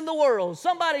that is in the world.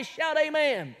 Somebody shout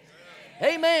amen.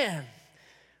 Amen.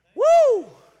 Woo!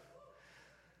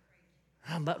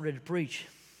 I'm about ready to preach.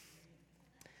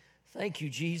 Thank you,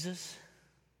 Jesus.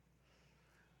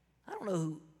 I don't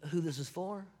know who this is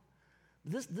for.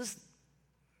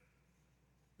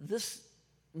 This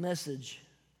message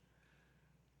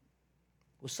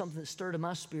was something that stirred in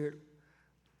my spirit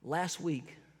last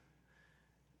week.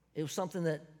 It was something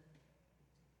that,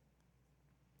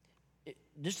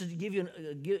 just to give you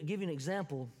an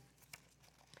example,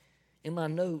 in my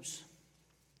notes,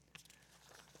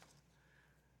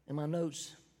 when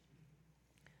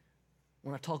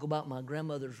I talk about my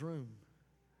grandmother's room,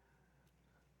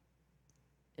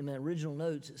 in my original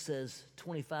notes it says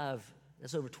 25,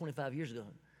 that's over 25 years ago.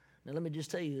 Now, let me just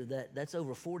tell you that that's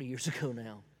over 40 years ago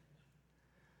now.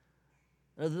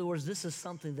 In other words, this is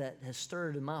something that has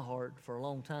stirred in my heart for a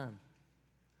long time.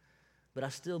 But I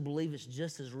still believe it's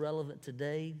just as relevant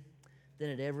today than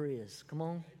it ever is. Come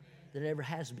on? Than it ever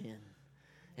has been.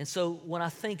 And so when I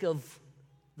think of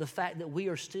the fact that we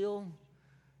are still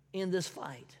in this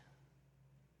fight,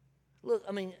 look,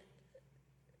 I mean,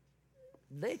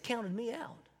 they counted me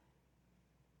out.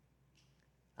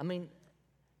 I mean,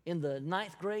 in the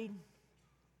 9th grade,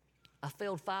 I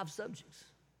failed 5 subjects.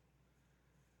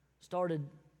 Started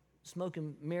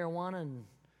smoking marijuana, and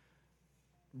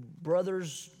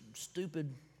brothers,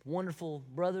 stupid, wonderful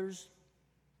brothers,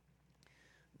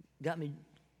 got me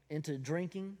into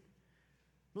drinking.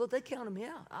 Look, they counted me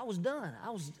out. I was done.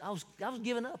 I was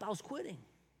giving up. I was quitting.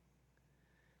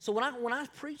 So when I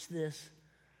preach this,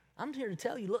 I'm here to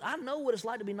tell you, look, I know what it's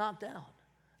like to be knocked out.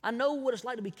 I know what it's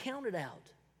like to be counted out.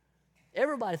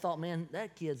 Everybody thought, man,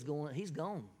 that kid's going, he's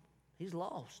gone. He's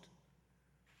lost.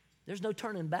 There's no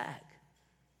turning back.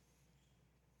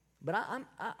 But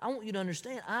I want you to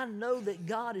understand, I know that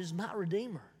God is my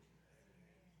Redeemer.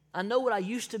 I know what I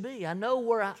used to be. I know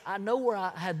where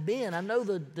I have been. I know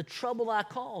the trouble I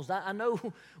caused. I know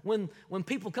when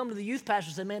people come to the youth pastor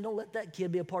and say, man, don't let that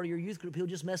kid be a part of your youth group. He'll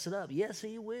just mess it up. Yes,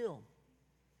 he will.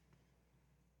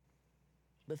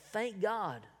 But thank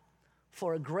God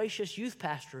for a gracious youth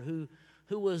pastor who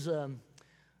was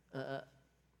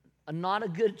not a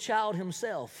good child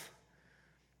himself,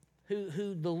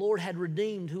 who the Lord had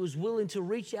redeemed, who was willing to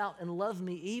reach out and love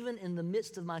me even in the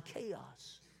midst of my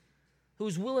chaos, who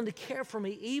was willing to care for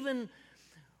me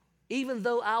even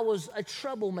though I was a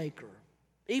troublemaker,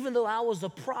 even though I was a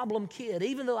problem kid,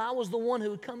 even though I was the one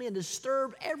who would come in,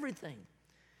 disturb everything,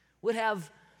 would have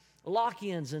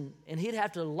lock-ins, and he'd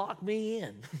have to lock me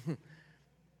in.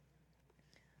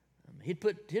 He'd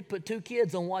put 2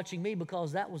 kids on watching me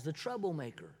because that was the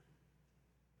troublemaker.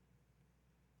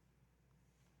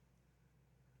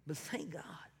 But thank God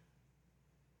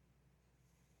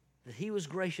that He was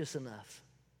gracious enough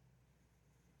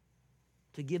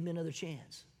to give me another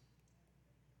chance.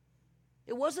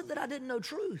 It wasn't that I didn't know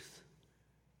truth.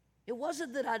 It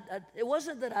wasn't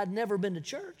that I'd never been to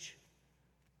church.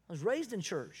 I was raised in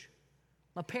church.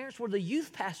 My parents were the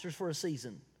youth pastors for a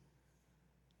season.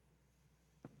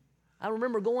 I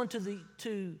remember going to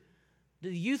the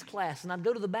youth class, and I'd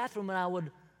go to the bathroom, and I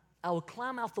would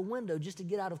climb out the window just to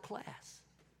get out of class.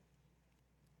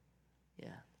 Yeah,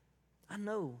 I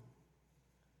know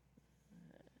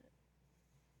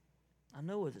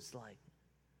what it's like.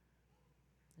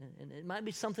 And it might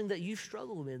be something that you've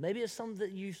struggled with. Maybe it's something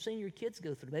that you've seen your kids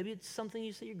go through. Maybe it's something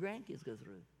you see your grandkids go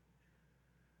through.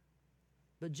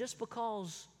 But just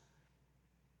because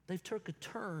they've took a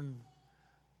turn,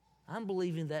 I'm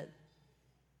believing that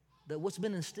what's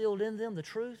been instilled in them, the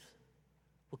truth,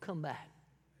 will come back.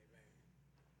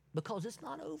 Because it's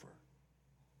not over.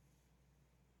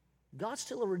 God's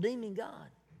still a redeeming God.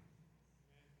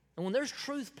 And when there's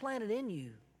truth planted in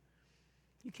you,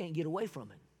 you can't get away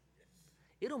from it.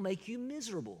 It'll make you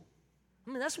miserable.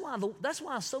 I mean, that's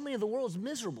why so many of the world's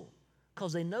miserable,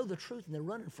 because they know the truth and they're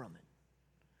running from it.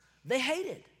 They hate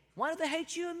it. Why do they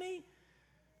hate you and me?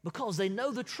 Because they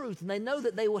know the truth, and they know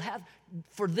that they will have,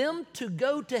 for them to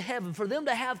go to heaven, for them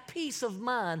to have peace of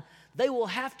mind, they will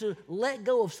have to let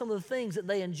go of some of the things that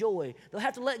they enjoy. They'll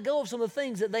have to let go of some of the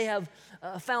things that they have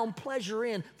found pleasure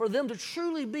in. For them to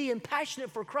truly be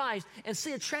passionate for Christ and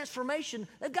see a transformation,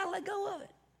 they've got to let go of it.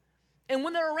 And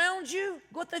when they're around you,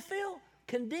 what they feel?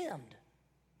 Condemned.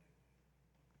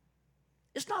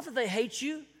 It's not that they hate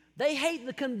you. They hate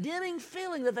the condemning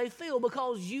feeling that they feel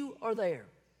because you are there.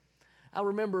 I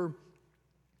remember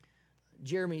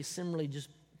Jeremy Simmerly just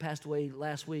passed away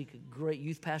last week, a great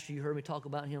youth pastor. You heard me talk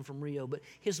about him from Rio. But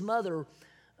his mother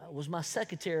was my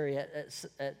secretary at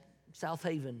South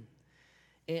Haven.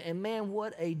 And man,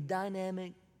 what a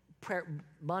dynamic prayer.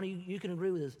 Bonnie, you can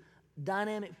agree with this.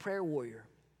 Dynamic prayer warrior.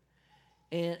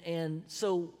 And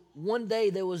so one day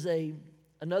there was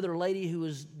another lady who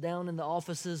was down in the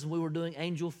offices, and we were doing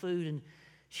angel food, and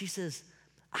she says,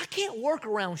 I can't work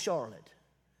around Charlotte.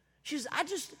 She says, I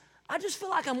just feel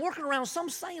like I'm working around some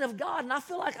saint of God, and I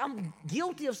feel like I'm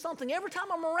guilty of something every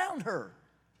time I'm around her.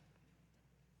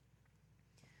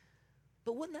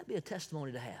 But wouldn't that be a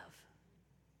testimony to have?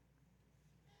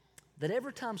 That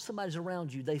every time somebody's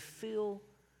around you, they feel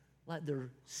like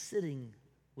they're sitting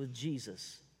with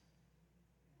Jesus.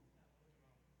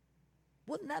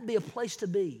 Wouldn't that be a place to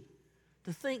be?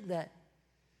 To think that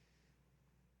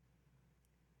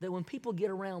when people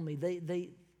get around me,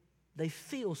 they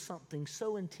feel something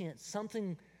so intense,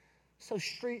 something so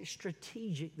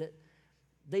strategic that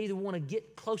they either want to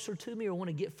get closer to me or want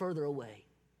to get further away.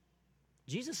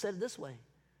 Jesus said it this way.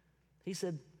 He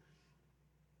said,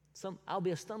 I'll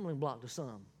be a stumbling block to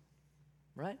some,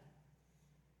 right?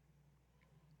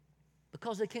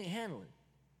 Because they can't handle it.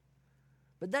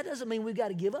 But that doesn't mean we've got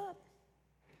to give up.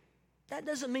 That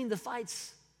doesn't mean the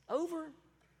fight's over.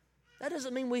 That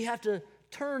doesn't mean we have to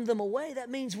turn them away. That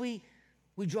means we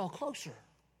draw closer.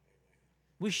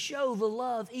 We show the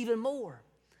love even more.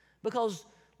 Because,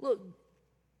 look,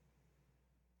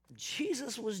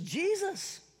 Jesus was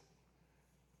Jesus.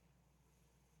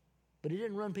 But he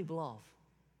didn't run people off.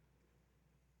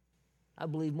 I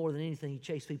believe more than anything, he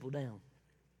chased people down.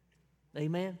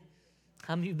 Amen?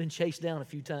 How many of you have been chased down a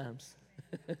few times?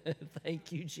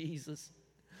 Thank you, Jesus.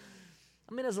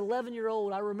 I mean, as an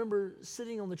 11-year-old, I remember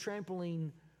sitting on the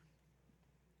trampoline,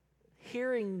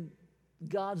 hearing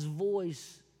God's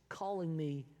voice calling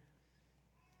me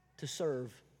to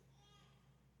serve.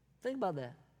 Think about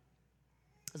that.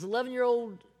 As an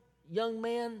 11-year-old young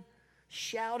man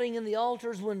shouting in the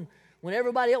altars when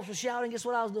everybody else was shouting, guess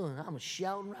what I was doing? I was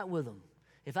shouting right with them.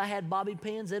 If I had bobby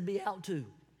pins, they'd be out too.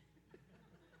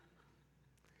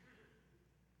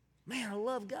 Man, I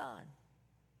love God.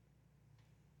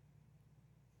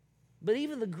 But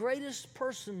even the greatest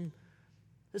person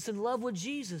that's in love with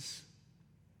Jesus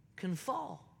can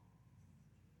fall,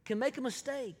 can make a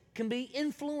mistake, can be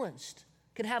influenced,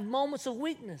 can have moments of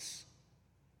weakness.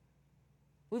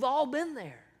 We've all been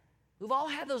there. We've all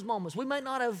had those moments. We might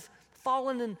not have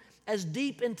fallen in as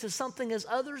deep into something as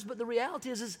others, but the reality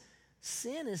is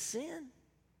sin is sin,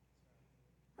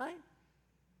 right?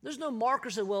 There's no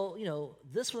marker that, well,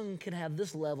 this one can have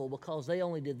this level because they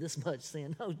only did this much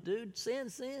sin. No, dude, sin.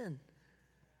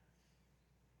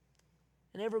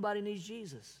 And everybody needs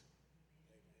Jesus.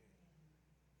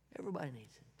 Everybody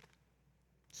needs it.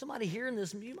 Somebody hearing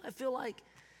this, you might feel like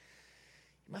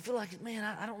I feel like, man,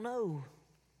 I don't know.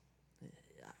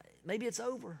 Maybe it's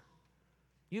over.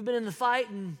 You've been in the fight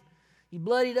and you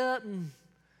bloodied up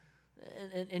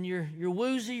and you're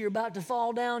woozy, you're about to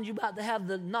fall down, you're about to have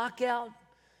the knockout,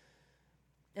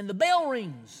 and the bell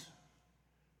rings.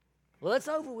 Well, it's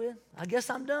over with. I guess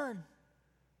I'm done.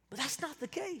 But that's not the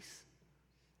case.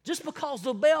 Just because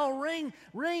the bell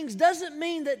rings doesn't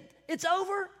mean that it's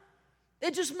over.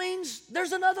 It just means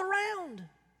there's another round.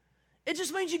 It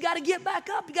just means you got to get back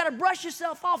up. You got to brush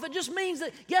yourself off. It just means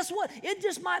that, guess what? It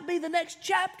just might be the next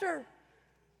chapter.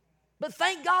 But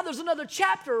thank God there's another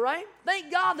chapter, right?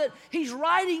 Thank God that He's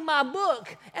writing my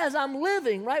book as I'm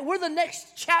living, right? We're the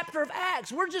next chapter of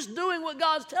Acts. We're just doing what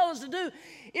God's telling us to do.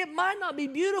 It might not be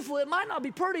beautiful. It might not be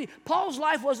pretty. Paul's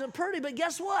life wasn't pretty, but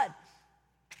guess what?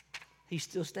 He's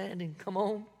still standing. Come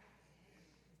on.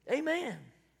 Amen.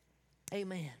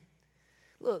 Amen.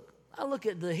 Look, I look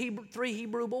at the three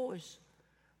Hebrew boys.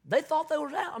 They thought they were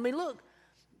out. I mean, look,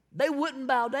 they wouldn't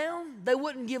bow down. They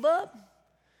wouldn't give up.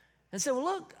 And said, well,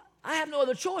 look, I have no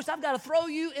other choice. I've got to throw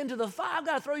you into the fire. I've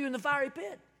got to throw you in the fiery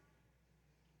pit.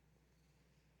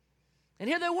 And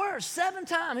here they were, 7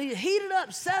 times. He heated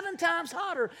up 7 times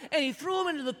hotter, and he threw them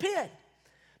into the pit.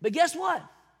 But guess what?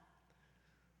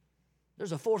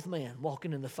 There's a 4th man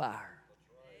walking in the fire.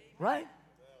 Right?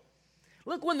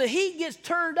 Look, when the heat gets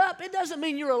turned up, it doesn't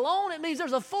mean you're alone. It means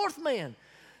there's a 4th man,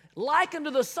 like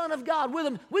unto the Son of God with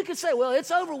him. We could say, well,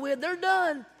 it's over with. They're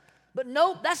done. But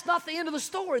nope, that's not the end of the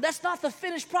story. That's not the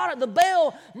finished product. The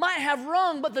bell might have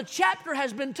rung, but the chapter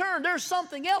has been turned. There's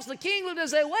something else. The king looked and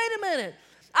said, wait a minute.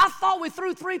 I thought we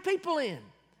threw 3 people in.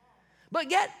 But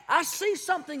yet, I see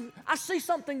something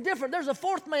different. There's a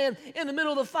 4th man in the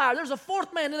middle of the fire. There's a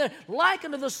 4th man in there, like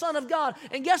unto the Son of God.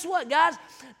 And guess what, guys?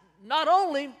 Not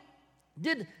only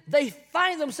did they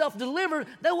find themselves delivered,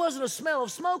 there wasn't a smell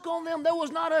of smoke on them. There was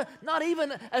not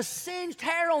even a singed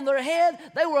hair on their head.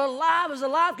 They were alive as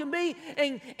alive can be,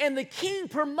 and the king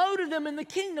promoted them in the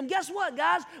kingdom. Guess what,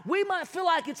 guys? We might feel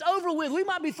like it's over with. We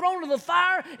might be thrown to the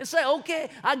fire and say, okay,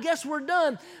 I guess we're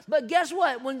done. But guess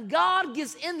what? When God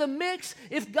gets in the mix,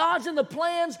 if God's in the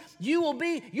plans,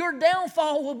 your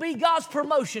downfall will be God's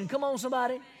promotion. Come on,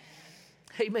 somebody.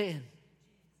 Amen.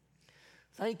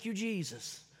 Thank you,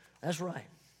 Jesus. That's right.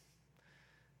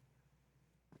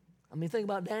 I mean, think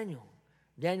about Daniel.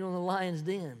 Daniel in the lion's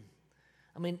den.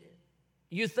 I mean,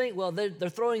 you think, well, they're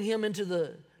throwing him into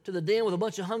the den with a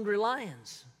bunch of hungry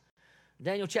lions.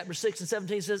 Daniel chapter 6 and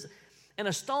 17 says, and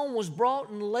a stone was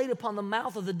brought and laid upon the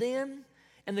mouth of the den,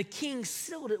 and the king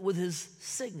sealed it with his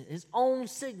signet, his own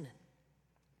signet,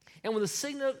 and with the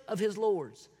signet of his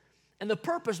lords. And the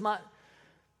purpose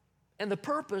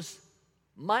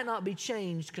might not be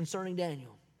changed concerning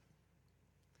Daniel.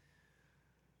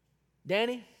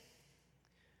 Danny,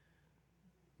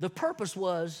 the purpose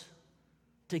was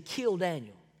to kill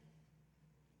Daniel.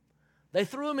 They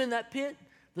threw him in that pit.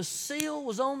 The seal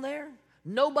was on there.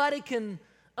 Nobody can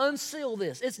unseal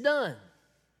this. It's done.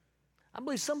 I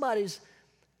believe somebody's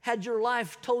had your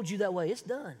life told you that way. It's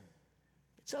done.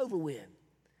 It's over with.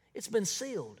 It's been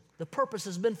sealed. The purpose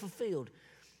has been fulfilled.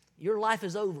 Your life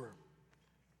is over.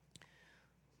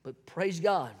 But praise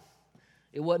God,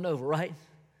 it wasn't over, right?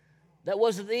 That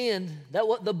wasn't the end.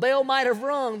 The bell might have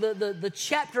rung. The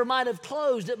chapter might have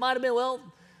closed. It might have been, well,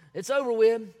 it's over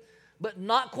with, but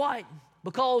not quite.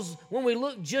 Because when we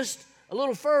look just a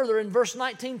little further in verse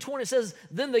 19-20, it says,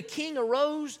 then the king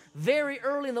arose very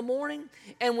early in the morning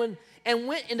and went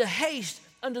into haste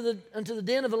unto the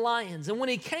den of the lions. And when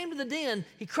he came to the den,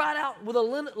 he cried out with a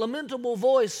lamentable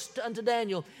voice unto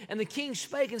Daniel. And the king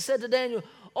spake and said to Daniel,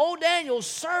 O Daniel,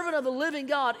 servant of the living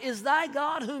God, is thy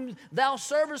God whom thou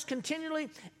servest continually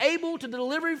able to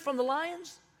deliver you from the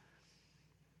lions?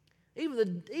 Even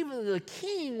the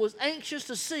king was anxious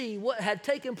to see what had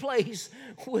taken place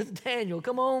with Daniel.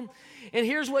 Come on. And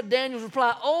here's what Daniel's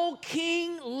reply. O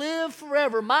king, live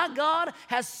forever. My God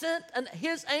has sent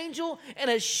his angel and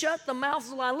has shut the mouths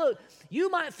of the lion. Look, you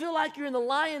might feel like you're in the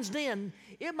lion's den.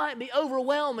 It might be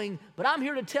overwhelming, but I'm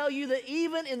here to tell you that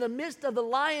even in the midst of the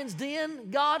lion's den,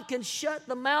 God can shut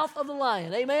the mouth of the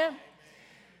lion. Amen?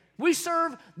 We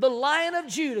serve the Lion of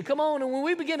Judah. Come on, and when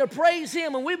we begin to praise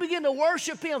Him and we begin to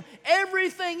worship Him,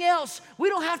 everything else we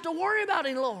don't have to worry about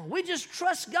any longer. We just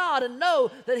trust God and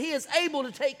know that He is able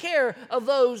to take care of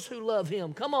those who love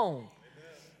Him. Come on.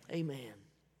 Amen.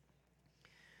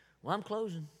 Well, I'm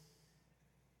closing.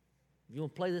 If you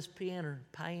want to play this piano,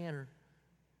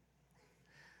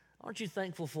 aren't you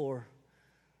thankful for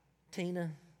Tina?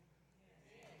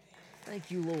 Thank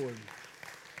you, Lord,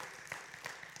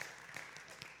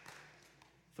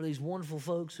 for these wonderful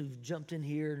folks who've jumped in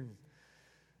here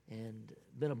and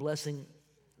been a blessing.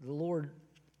 The Lord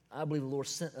I believe the Lord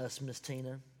sent us Miss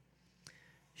Tina.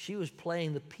 She was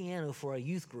playing the piano for a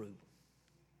youth group.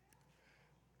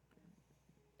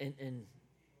 And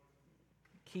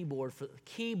keyboard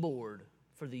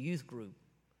for the youth group.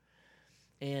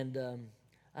 And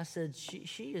I said,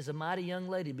 she is a mighty young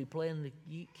lady to be playing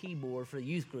the keyboard for the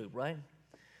youth group, right?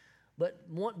 But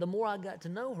the more I got to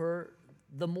know her,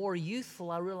 the more youthful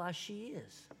I realized she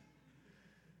is.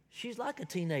 She's like a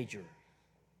teenager.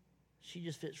 She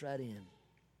just fits right in.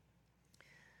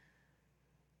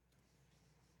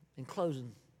 In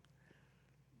closing,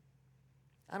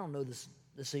 I don't know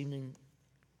this evening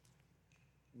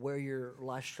where your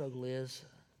life struggle is.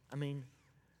 I mean,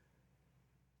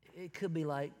 it could be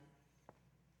like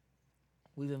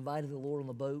we've invited the Lord on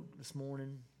the boat this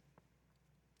morning.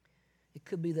 It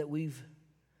could be that we've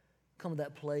come to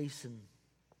that place and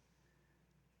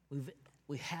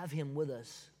we have Him with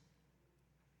us,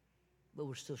 but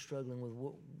we're still struggling with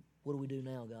what do we do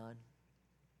now, God?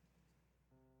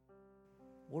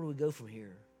 Where do we go from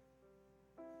here?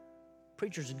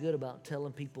 Preachers are good about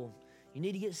telling people, you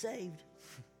need to get saved.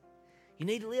 You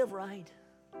need to live right.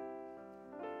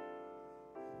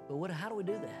 But how do we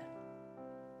do that?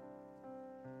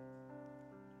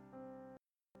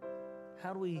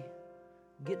 How do we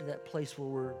get to that place where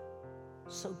we're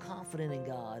so confident in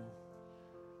God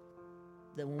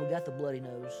that when we got the bloody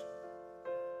nose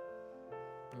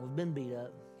and we've been beat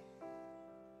up,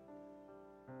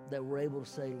 that we're able to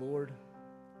say, Lord,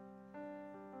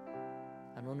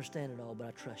 I don't understand it all, but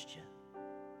I trust you.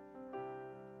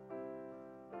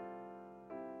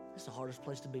 That's the hardest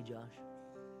place to be, Josh.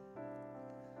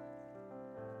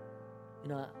 You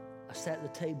know, I sat at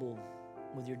the table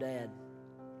with your dad,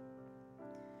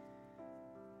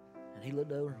 and he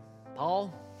looked over.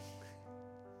 Paul,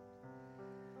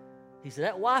 he said,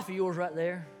 that wife of yours right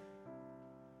there,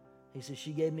 he said,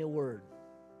 she gave me a word.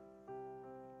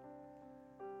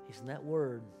 He said, that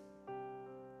word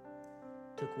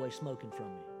took away smoking from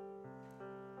me.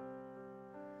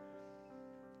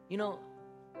 You know,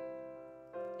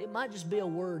 it might just be a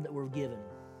word that we're given.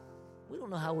 We don't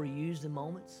know how we're used in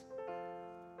moments.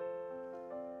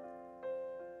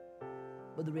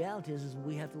 But the reality is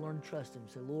we have to learn to trust Him.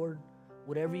 Say, Lord,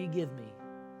 whatever you give me,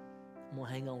 I'm going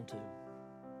to hang on to.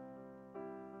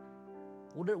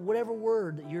 Whatever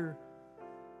word that you're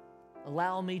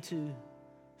allowing me to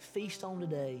feast on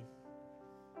today,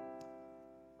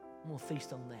 I'm going to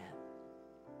feast on that.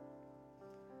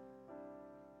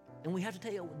 And we have to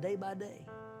take it day by day.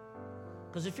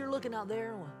 Because if you're looking out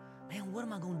there, well, man, what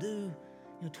am I going to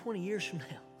do 20 years from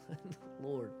now?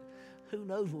 Lord, who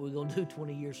knows what we're going to do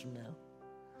 20 years from now?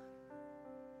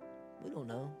 We don't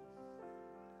know.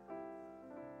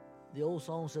 The old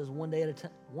song says, one day at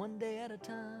a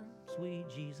time, sweet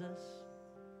Jesus.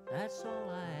 That's all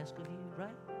I ask of you,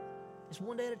 right? It's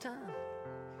one day at a time.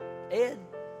 Ed,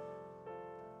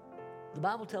 the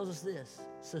Bible tells us this,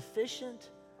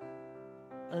 sufficient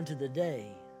unto the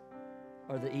day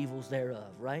are the evils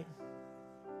thereof, right?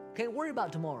 Can't worry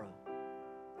about tomorrow.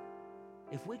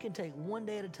 If we can take one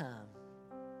day at a time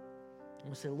and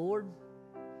we say, Lord,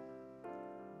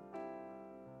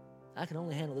 I can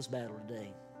only handle this battle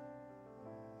today.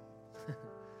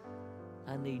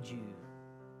 I need you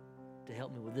to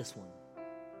help me with this one.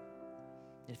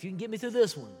 And if you can get me through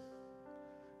this one,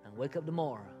 and wake up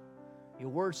tomorrow, your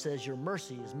word says your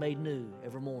mercy is made new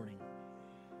every morning.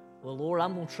 Well, Lord,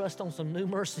 I'm going to trust on some new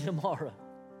mercy tomorrow.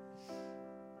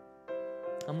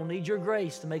 I'm going to need your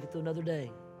grace to make it through another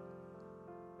day.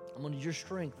 I'm going to need your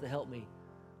strength to help me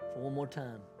for one more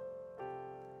time.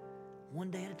 One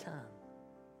day at a time.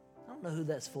 I don't know who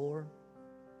that's for.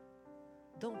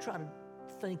 Don't try to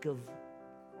think of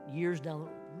years down the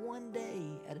road. One day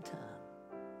at a time.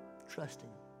 Trusting.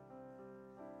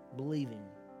 Believing.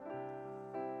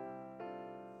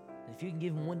 And if you can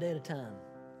give Him one day at a time,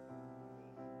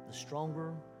 the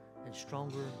stronger and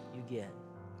stronger you get.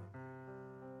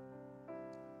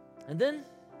 And then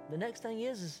the next thing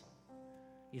is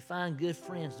you find good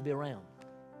friends to be around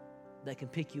that can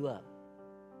pick you up.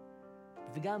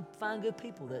 If you got to find good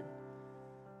people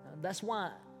that's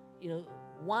why,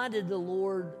 why did the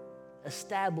Lord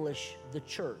establish the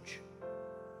church?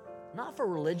 Not for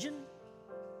religion.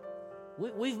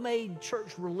 We've made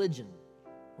church religion.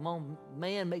 Come on,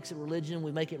 man makes it religion.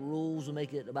 We make it rules. We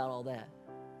make it about all that.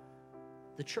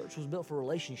 The church was built for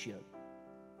relationship.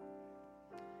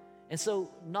 And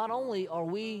so not only are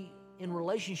we in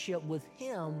relationship with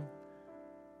Him,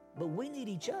 but we need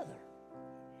each other.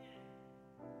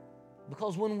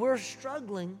 Because when we're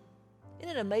struggling,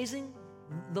 isn't it amazing?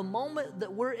 The moment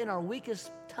that we're in our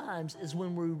weakest times is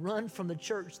when we run from the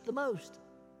church the most.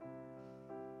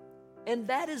 And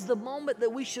that is the moment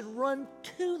that we should run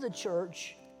to the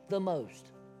church the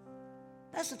most.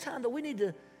 That's the time that we need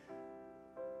to,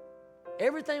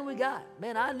 everything we got.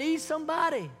 Man, I need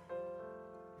somebody.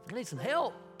 I need some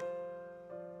help.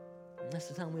 And that's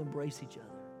the time we embrace each other.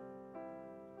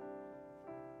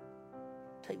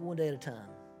 Take one day at a time.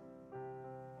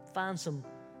 Find some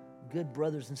good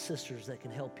brothers and sisters that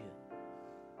can help you.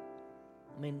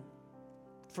 I mean,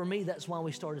 for me, that's why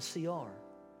we started CR,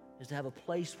 is to have a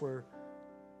place where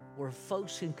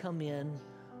folks can come in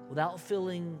without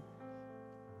feeling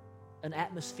an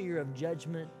atmosphere of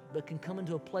judgment, but can come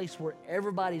into a place where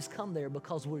everybody's come there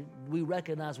because we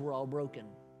recognize we're all broken.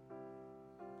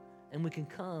 And we can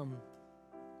come,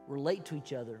 relate to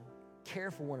each other,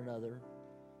 care for one another,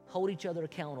 hold each other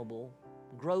accountable,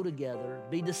 grow together,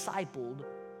 be discipled,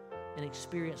 and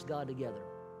experience God together.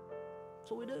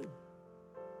 That's what we do.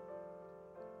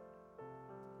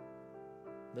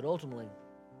 But ultimately,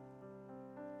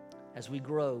 as we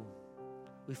grow,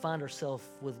 we find ourselves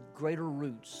with greater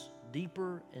roots,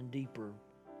 deeper and deeper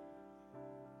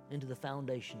into the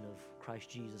foundation of Christ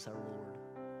Jesus our Lord.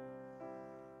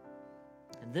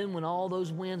 And then when all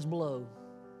those winds blow,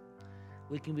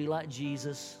 we can be like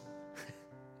Jesus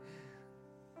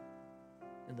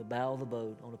in the bow of the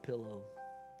boat on a pillow,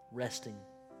 resting,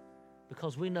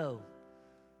 because we know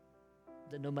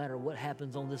that no matter what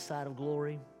happens on this side of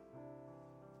glory,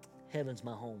 heaven's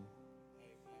my home.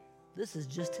 This is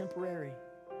just temporary.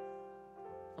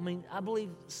 I mean, I believe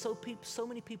so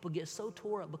many people get so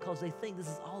tore up because they think this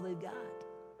is all they've got.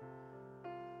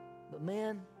 But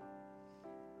man,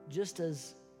 just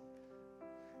as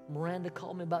Miranda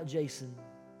called me about Jason,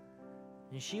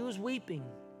 and she was weeping,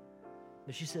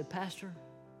 but she said, Pastor,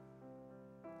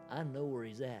 I know where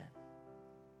he's at.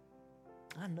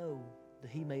 I know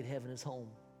that he made heaven his home.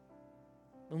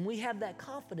 And we have that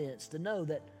confidence to know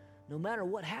that no matter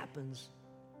what happens,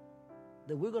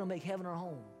 that we're going to make heaven our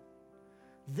home.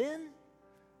 Then,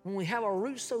 when we have our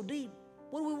roots so deep,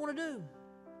 what do we want to do?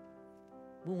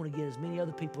 We want to get as many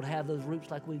other people to have those roots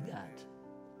like we've got.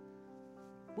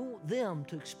 We want them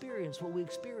to experience what we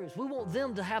experience. We want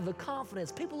them to have the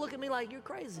confidence. People look at me like, you're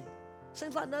crazy.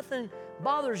 Seems like nothing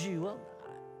bothers you. Well,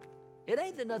 it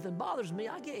ain't that nothing bothers me.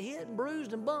 I get hit and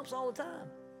bruised and bumps all the time.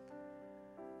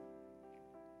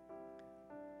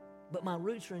 But my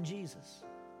roots are in Jesus.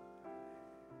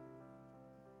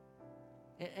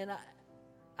 And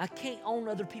I can't own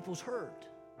other people's hurt,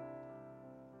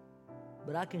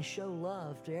 but I can show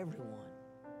love to everyone.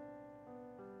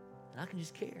 And I can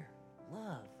just care,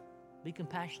 love, be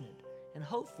compassionate, and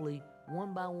hopefully,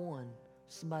 one by one,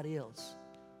 somebody else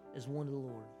is won to the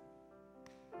Lord.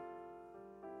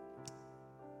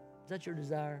 Is that your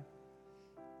desire?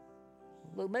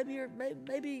 Look,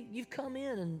 maybe you've come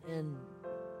in and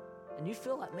you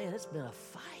feel like, man, it's been a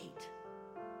fight.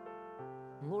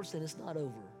 And the Lord said, it's not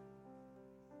over.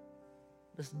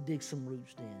 Let's dig some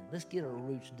roots in. Let's get our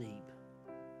roots deep.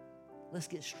 Let's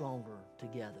get stronger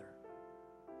together.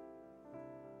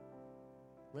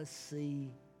 Let's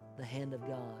see the hand of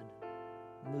God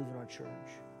move in our church.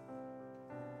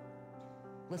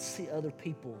 Let's see other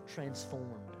people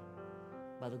transformed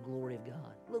by the glory of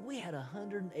God. Look, we had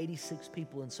 186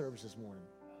 people in service this morning.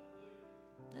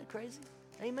 Isn't that crazy?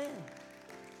 Amen.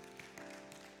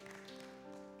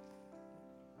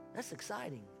 That's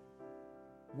exciting.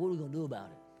 What are we going to do about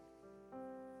it?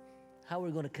 How are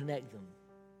we going to connect them?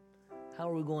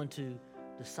 How are we going to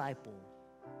disciple?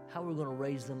 How are we going to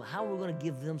raise them? How are we going to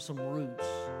give them some roots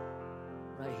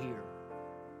right here?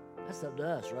 That's up to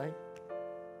us, right?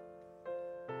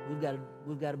 We've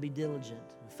got to be diligent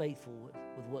and faithful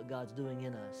with what God's doing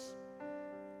in us.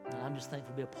 And I'm just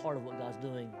thankful to be a part of what God's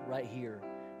doing right here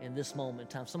in this moment in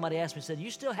time. Somebody asked me, said,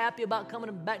 you still happy about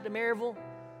coming back to Maryville?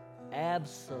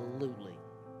 Absolutely.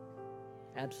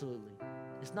 Absolutely.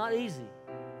 It's not easy.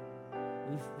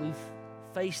 We've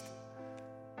faced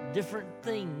different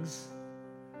things.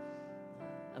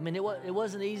 I mean, it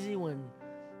wasn't easy when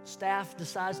staff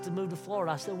decides to move to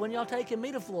Florida. I said, when y'all taking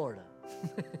me to Florida?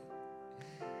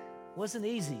 It wasn't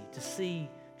easy to see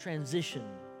transition,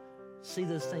 see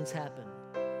those things happen.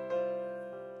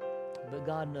 But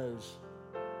God knows.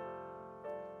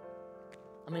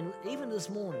 I mean, even this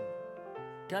morning,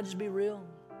 can I just be real?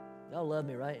 Y'all love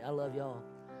me, right? I love y'all.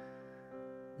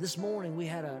 This morning, we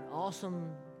had an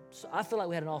awesome, I feel like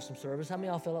we had an awesome service. How many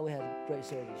of y'all feel like we had a great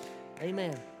service?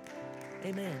 Amen.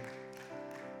 Amen.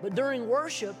 But during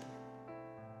worship,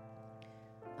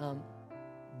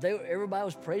 everybody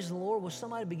was praising the Lord. Well,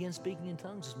 somebody began speaking in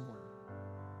tongues this morning.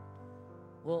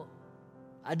 Well,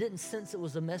 I didn't sense it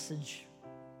was a message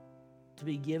to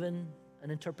be given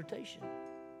an interpretation.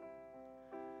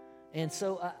 And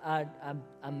so I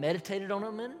meditated on it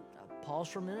a minute. I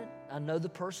paused for a minute. I know the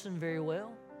person very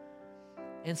well.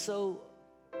 And so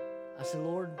I said,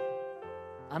 Lord,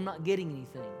 I'm not getting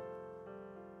anything.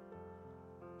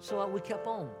 So we kept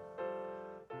on.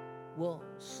 Well,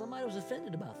 somebody was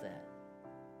offended about that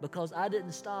because I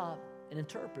didn't stop and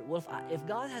interpret. Well, if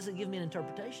God hasn't given me an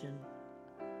interpretation,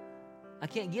 I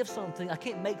can't give something, I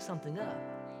can't make something up,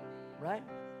 right?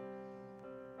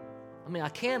 I mean, I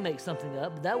can make something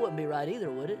up, but that wouldn't be right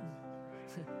either, would it?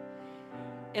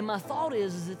 And my thought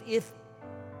is if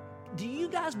do you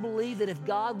guys believe that if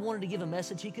God wanted to give a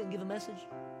message, he couldn't give a message?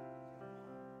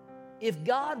 If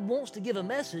God wants to give a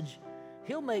message,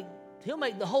 he'll make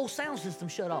the whole sound system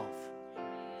shut off.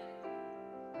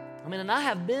 I mean, and I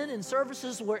have been in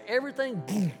services where everything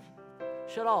boom,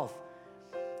 shut off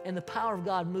and the power of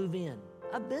God move in.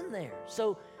 I've been there.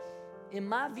 So in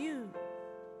my view,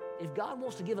 if God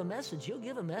wants to give a message, he'll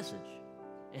give a message.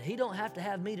 And he don't have to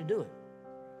have me to do it.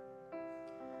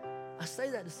 I say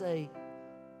that to say,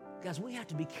 guys, we have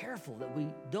to be careful that we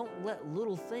don't let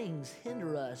little things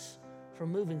hinder us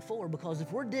from moving forward, because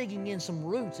if we're digging in some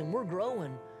roots and we're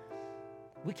growing,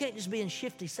 we can't just be in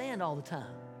shifty sand all the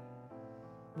time.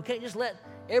 We can't just let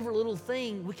every little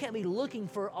thing, we can't be looking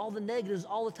for all the negatives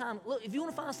all the time. Look, if you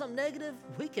want to find something negative,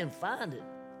 we can find it,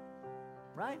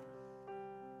 right?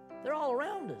 They're all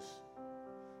around us.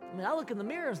 I mean, I look in the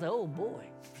mirror and say, oh boy.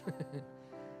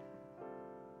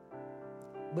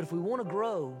 But if we want to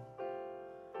grow,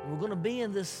 and we're going to be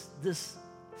in this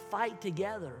fight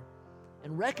together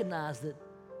and recognize that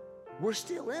we're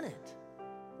still in it.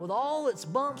 With all its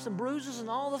bumps and bruises and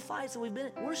all the fights that we've been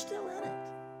in, we're still in it.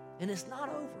 And it's not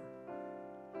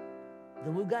over.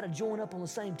 Then we've got to join up on the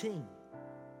same team.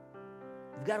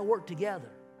 We've got to work together.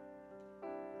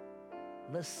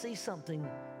 Let's see something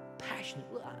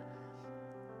passionate. Look,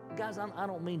 guys, I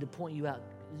don't mean to point you out.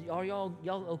 Are y'all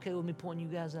okay with me pointing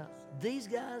you guys out? These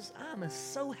guys, I'm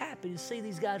so happy to see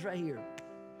these guys right here.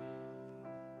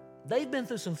 They've been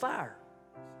through some fire.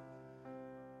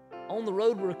 On the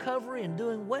road to recovery and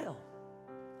doing well.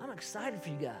 I'm excited for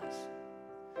you guys.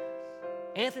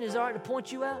 Anthony's all right to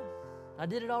point you out? I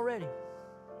did it already.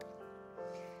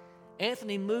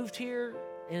 Anthony moved here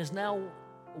and is now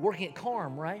working at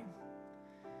Carm, right?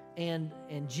 And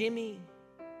Jimmy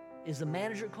is the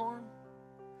manager at Carm.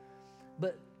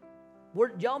 But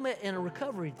y'all met in a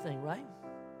recovery thing, right?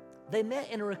 They met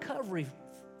in a recovery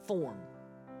form.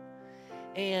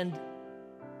 And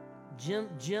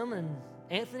Jim and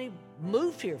Anthony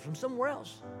moved here from somewhere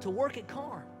else to work at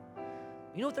Carm.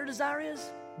 You know what their desire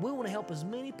is? We want to help as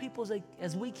many people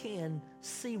as we can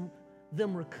see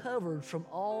them recovered from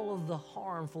all of the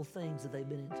harmful things that they've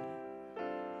been into.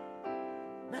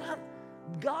 Man,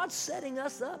 God's setting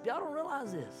us up. Y'all don't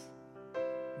realize this.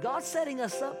 God's setting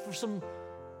us up for some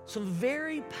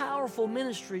very powerful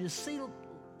ministry to see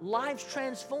lives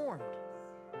transformed.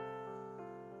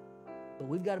 But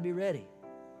we've got to be ready,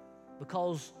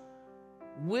 because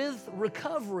with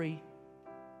recovery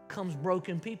comes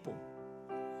broken people.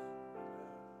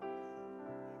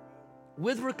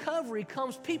 With recovery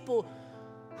comes people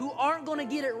who aren't going to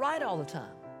get it right all the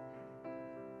time,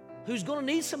 who's going to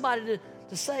need somebody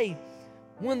to say,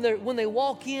 when they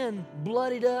walk in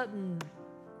bloodied up and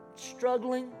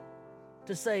struggling,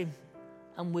 to say,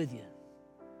 I'm with you.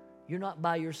 You're not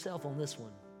by yourself on this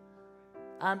one.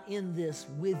 I'm in this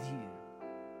with you.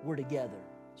 We're together.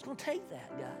 It's going to take that,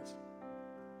 guys.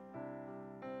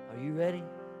 Are you ready?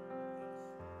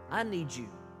 I need you.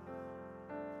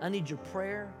 I need your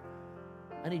prayer.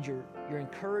 I need your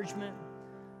encouragement.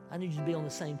 I need you to be on the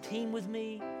same team with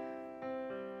me,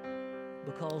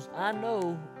 because I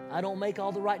know I don't make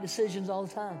all the right decisions all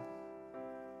the time.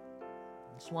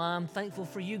 That's why I'm thankful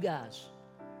for you guys.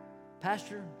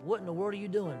 Pastor, what in the world are you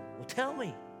doing? Well, tell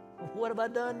me. What have I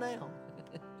done now?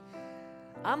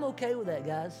 I'm okay with that,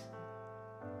 guys.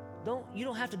 You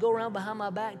don't have to go around behind my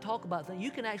back and talk about things.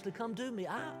 You can actually come to me.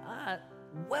 I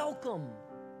welcome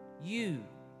you.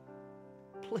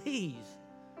 Please.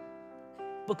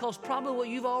 Because probably what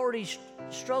you've already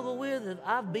struggled with,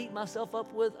 I've beat myself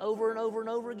up with over and over and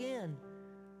over again.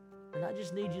 And I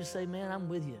just need you to say, man, I'm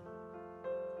with you.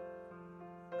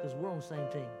 Because we're on the same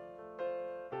team.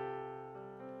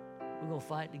 We're going to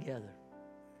fight together.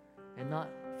 And not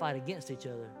fight against each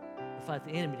other, but fight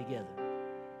the enemy together.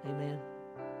 Amen.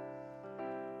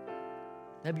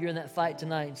 Maybe you're in that fight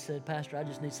tonight and said, Pastor, I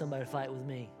just need somebody to fight with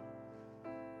me.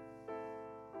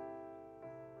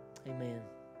 Amen.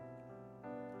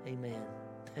 Amen.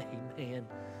 Amen.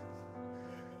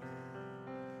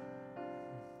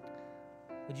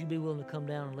 Would you be willing to come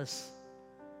down and let's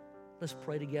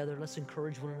pray together. Let's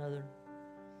encourage one another.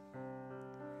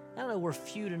 I know we're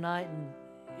few tonight, and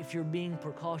if you're being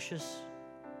precautious,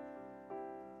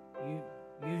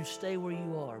 you stay where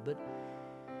you are.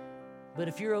 But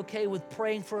if you're okay with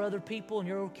praying for other people and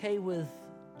you're okay with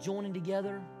joining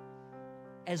together,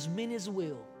 as many as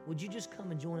will, would you just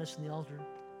come and join us in the altar?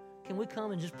 Can we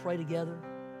come and just pray together?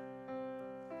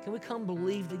 Can we come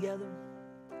believe together?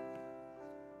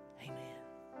 Amen.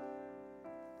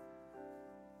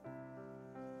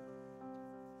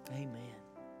 Amen.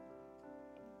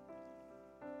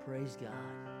 Praise God.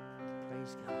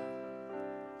 Praise God.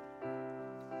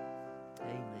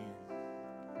 Amen.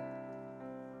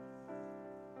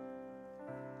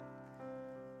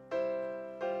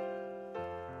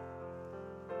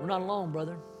 We're not alone,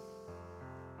 brother.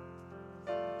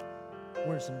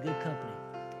 We're in some good company.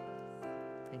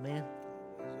 Amen.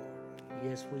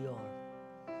 Yes, we are.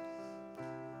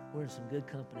 We're in some good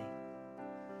company.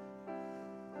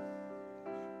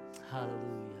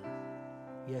 Hallelujah.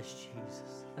 Yes,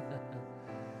 Jesus.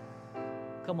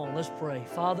 Come on, let's pray.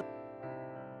 Father,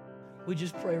 we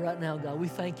just pray right now, God. We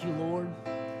thank you, Lord.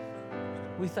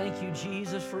 We thank you,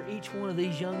 Jesus, for each one of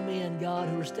these young men, God,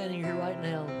 who are standing here right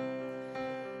now.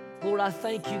 Lord, I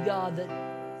thank you, God,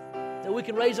 that we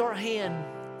can raise our hand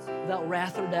without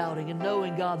wrath or doubting, and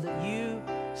knowing, God, that you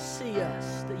see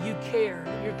us, that you care,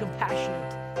 that you're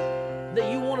compassionate,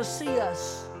 that you want to see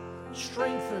us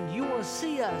strengthened. You want to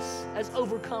see us as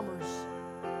overcomers.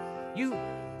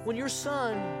 When your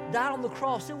Son died on the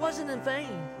cross, it wasn't in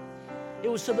vain. It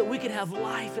was so that we could have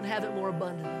life and have it more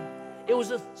abundantly. It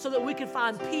was so that we could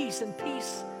find peace and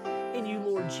peace in you,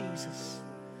 Lord Jesus.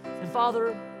 And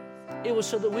Father, it was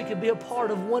so that we could be a part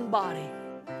of one body,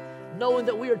 knowing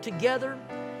that we are together,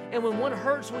 and when one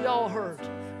hurts, we all hurt.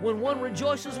 When one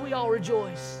rejoices, we all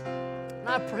rejoice. And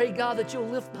I pray, God, that you'll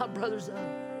lift my brothers up.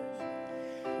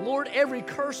 Lord, every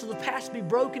curse of the past be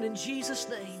broken in Jesus'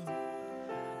 name.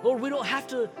 Lord, we don't have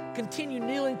to continue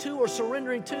kneeling to or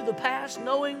surrendering to the past,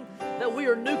 knowing that we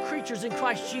are new creatures in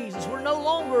Christ Jesus. We're no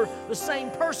longer the same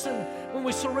person when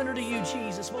we surrender to you,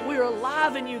 Jesus, but we are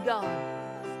alive in you, God.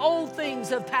 Old things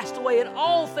have passed away and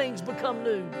all things become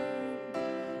new.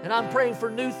 And I'm praying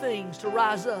for new things to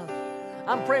rise up.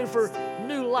 I'm praying for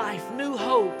new life, new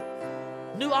hope,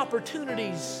 new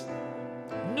opportunities,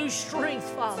 new strength,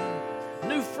 Father,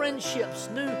 new friendships,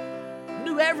 new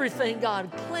everything, God.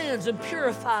 Cleanse and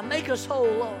purify. Make us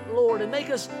whole, Lord, and make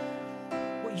us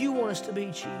what you want us to be,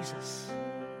 Jesus.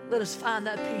 Let us find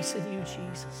that peace in you,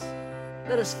 Jesus.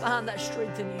 Let us find that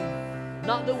strength in you.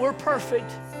 Not that we're perfect,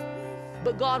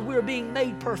 but God, we're being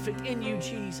made perfect in you,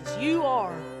 Jesus. You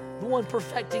are the one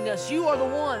perfecting us. You are the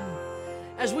one,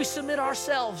 as we submit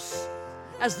ourselves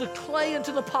as the clay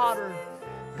into the potter.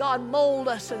 God, mold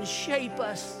us and shape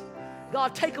us.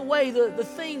 God, take away the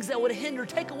things that would hinder.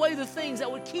 Take away the things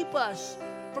that would keep us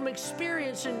from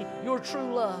experiencing your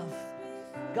true love.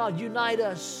 God, unite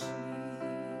us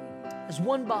as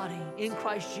one body in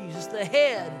Christ Jesus, the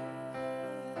head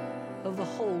of the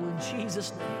whole, in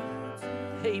Jesus' name.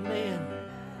 Amen.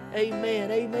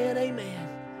 Amen. Amen. Amen.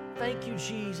 Thank you,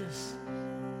 Jesus.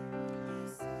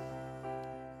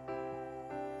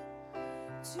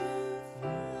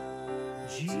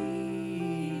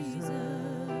 Jesus,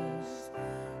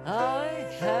 I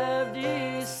have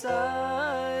decided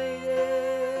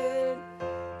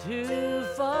to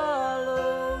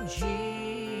follow Jesus.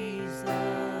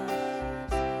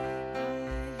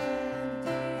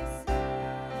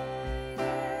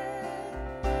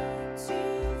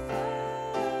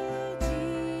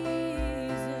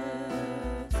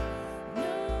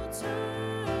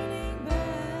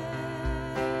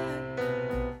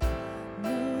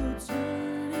 No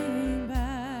turning back.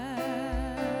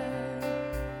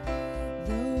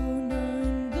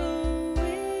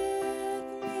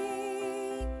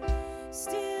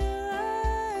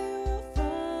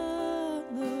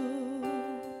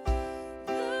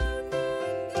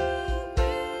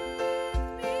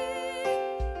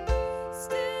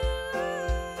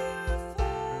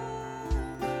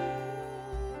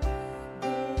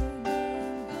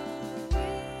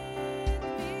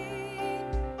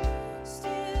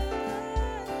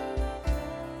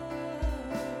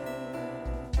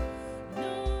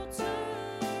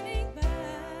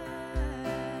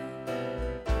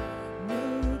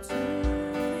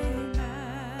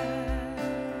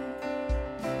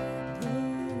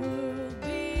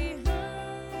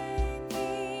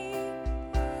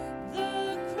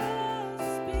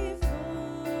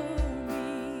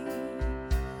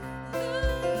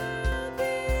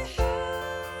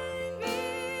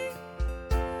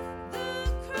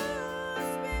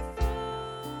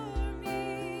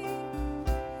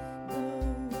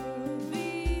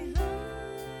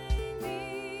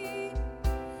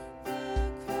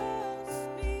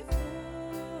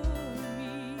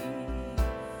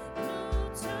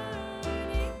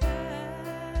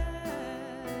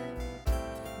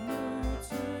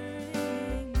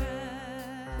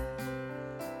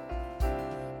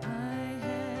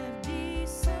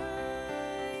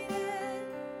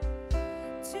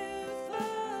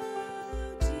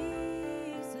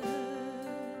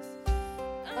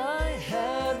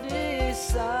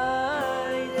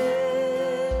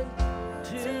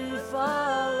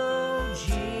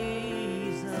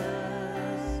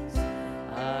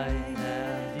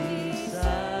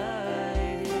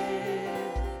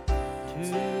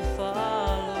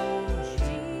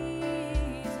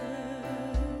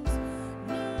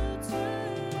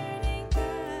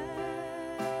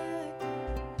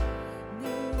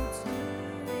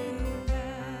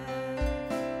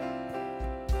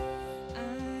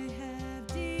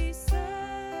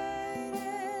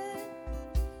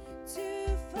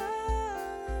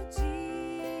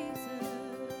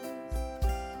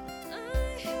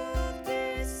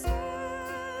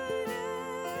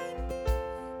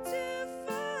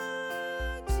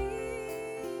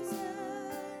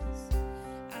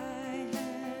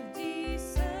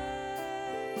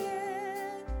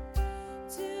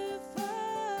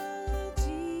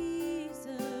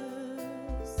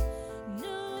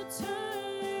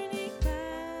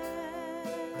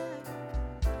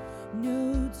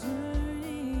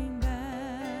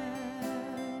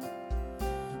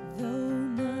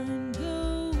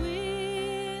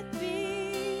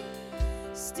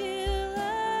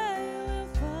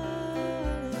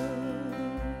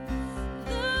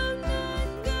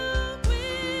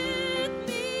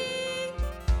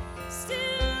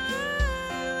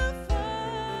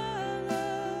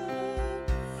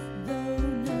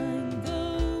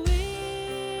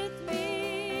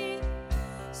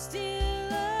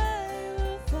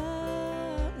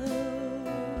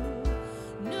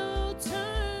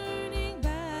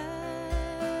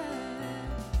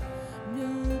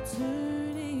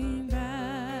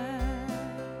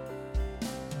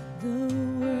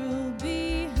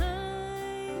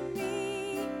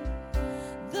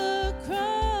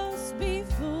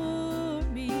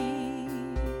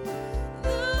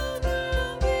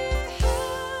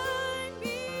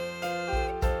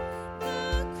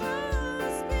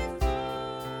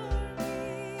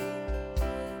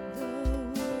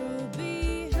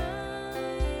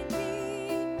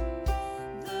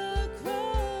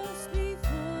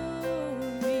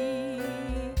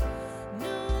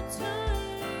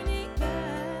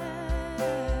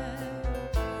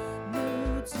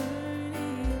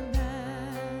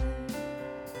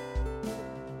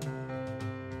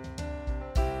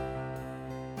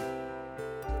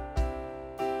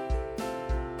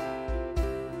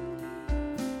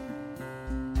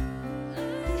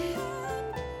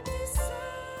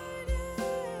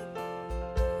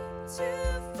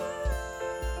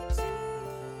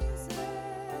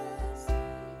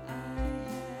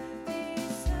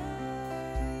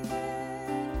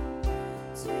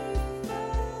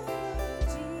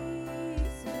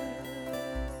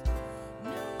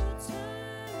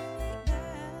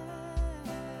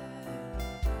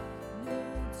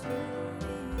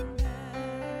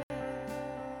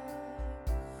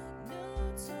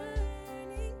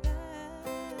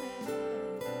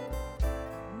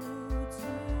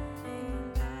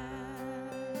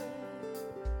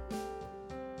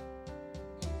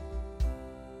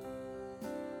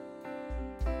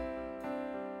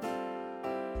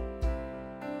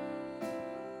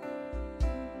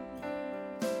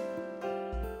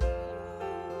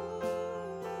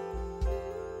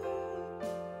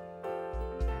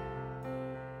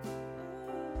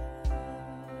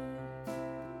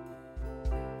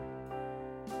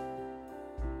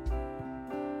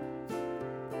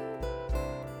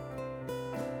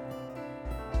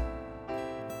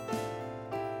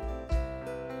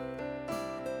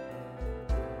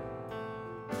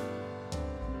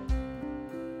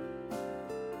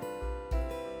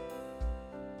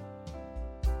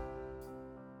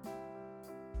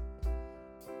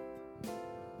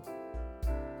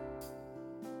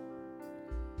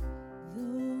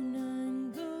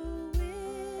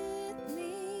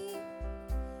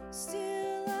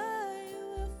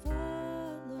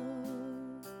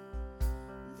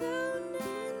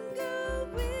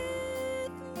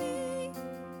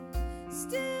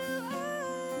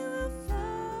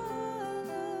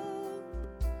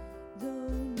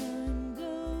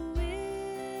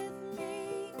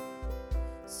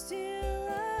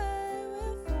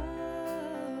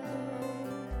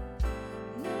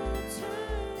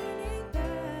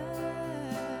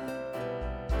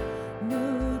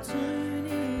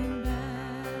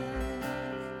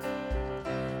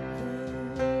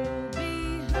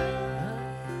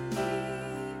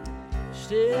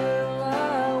 still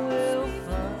I will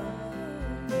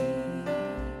find.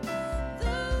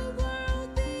 The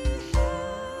world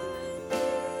behind me,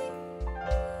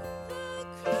 the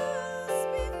cross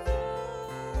before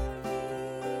me,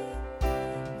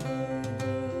 the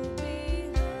world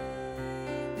behind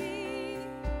me,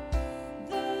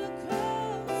 the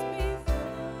cross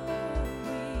before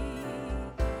me.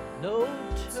 No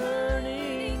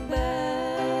turning back.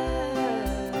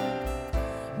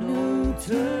 No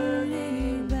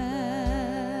Turning back.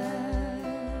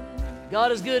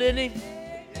 God is good, isn't He?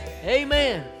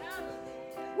 Amen.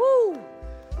 Woo!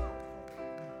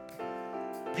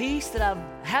 Peace that I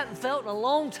haven't felt in a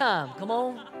long time. Come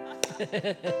on.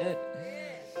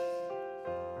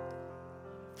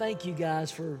 Thank you guys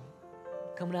for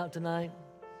coming out tonight.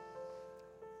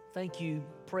 Thank you,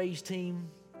 praise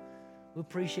team. We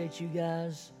appreciate you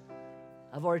guys.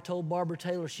 I've already told Barbara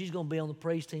Taylor she's going to be on the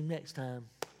praise team next time.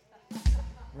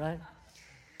 Right?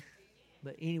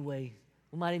 But anyway,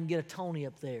 we might even get a Tony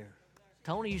up there.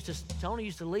 Tony used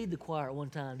to lead the choir at one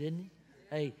time, didn't he?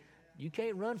 Hey, you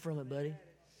can't run from it, buddy.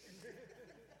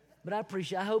 But I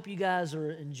hope you guys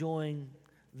are enjoying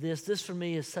this. This for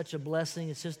me is such a blessing.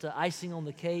 It's just the icing on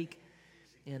the cake.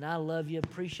 And I love you,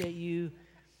 appreciate you.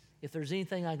 If there's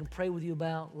anything I can pray with you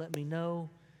about, let me know.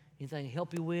 Anything I can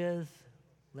help you with,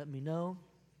 let me know.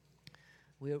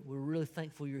 We're really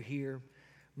thankful you're here.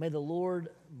 May the Lord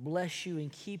bless you and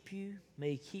keep you.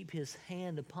 May He keep His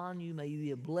hand upon you. May you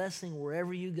be a blessing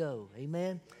wherever you go.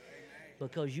 Amen?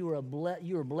 Because you are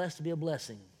blessed to be a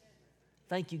blessing.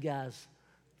 Thank you, guys.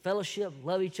 Fellowship,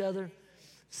 love each other.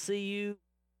 See you.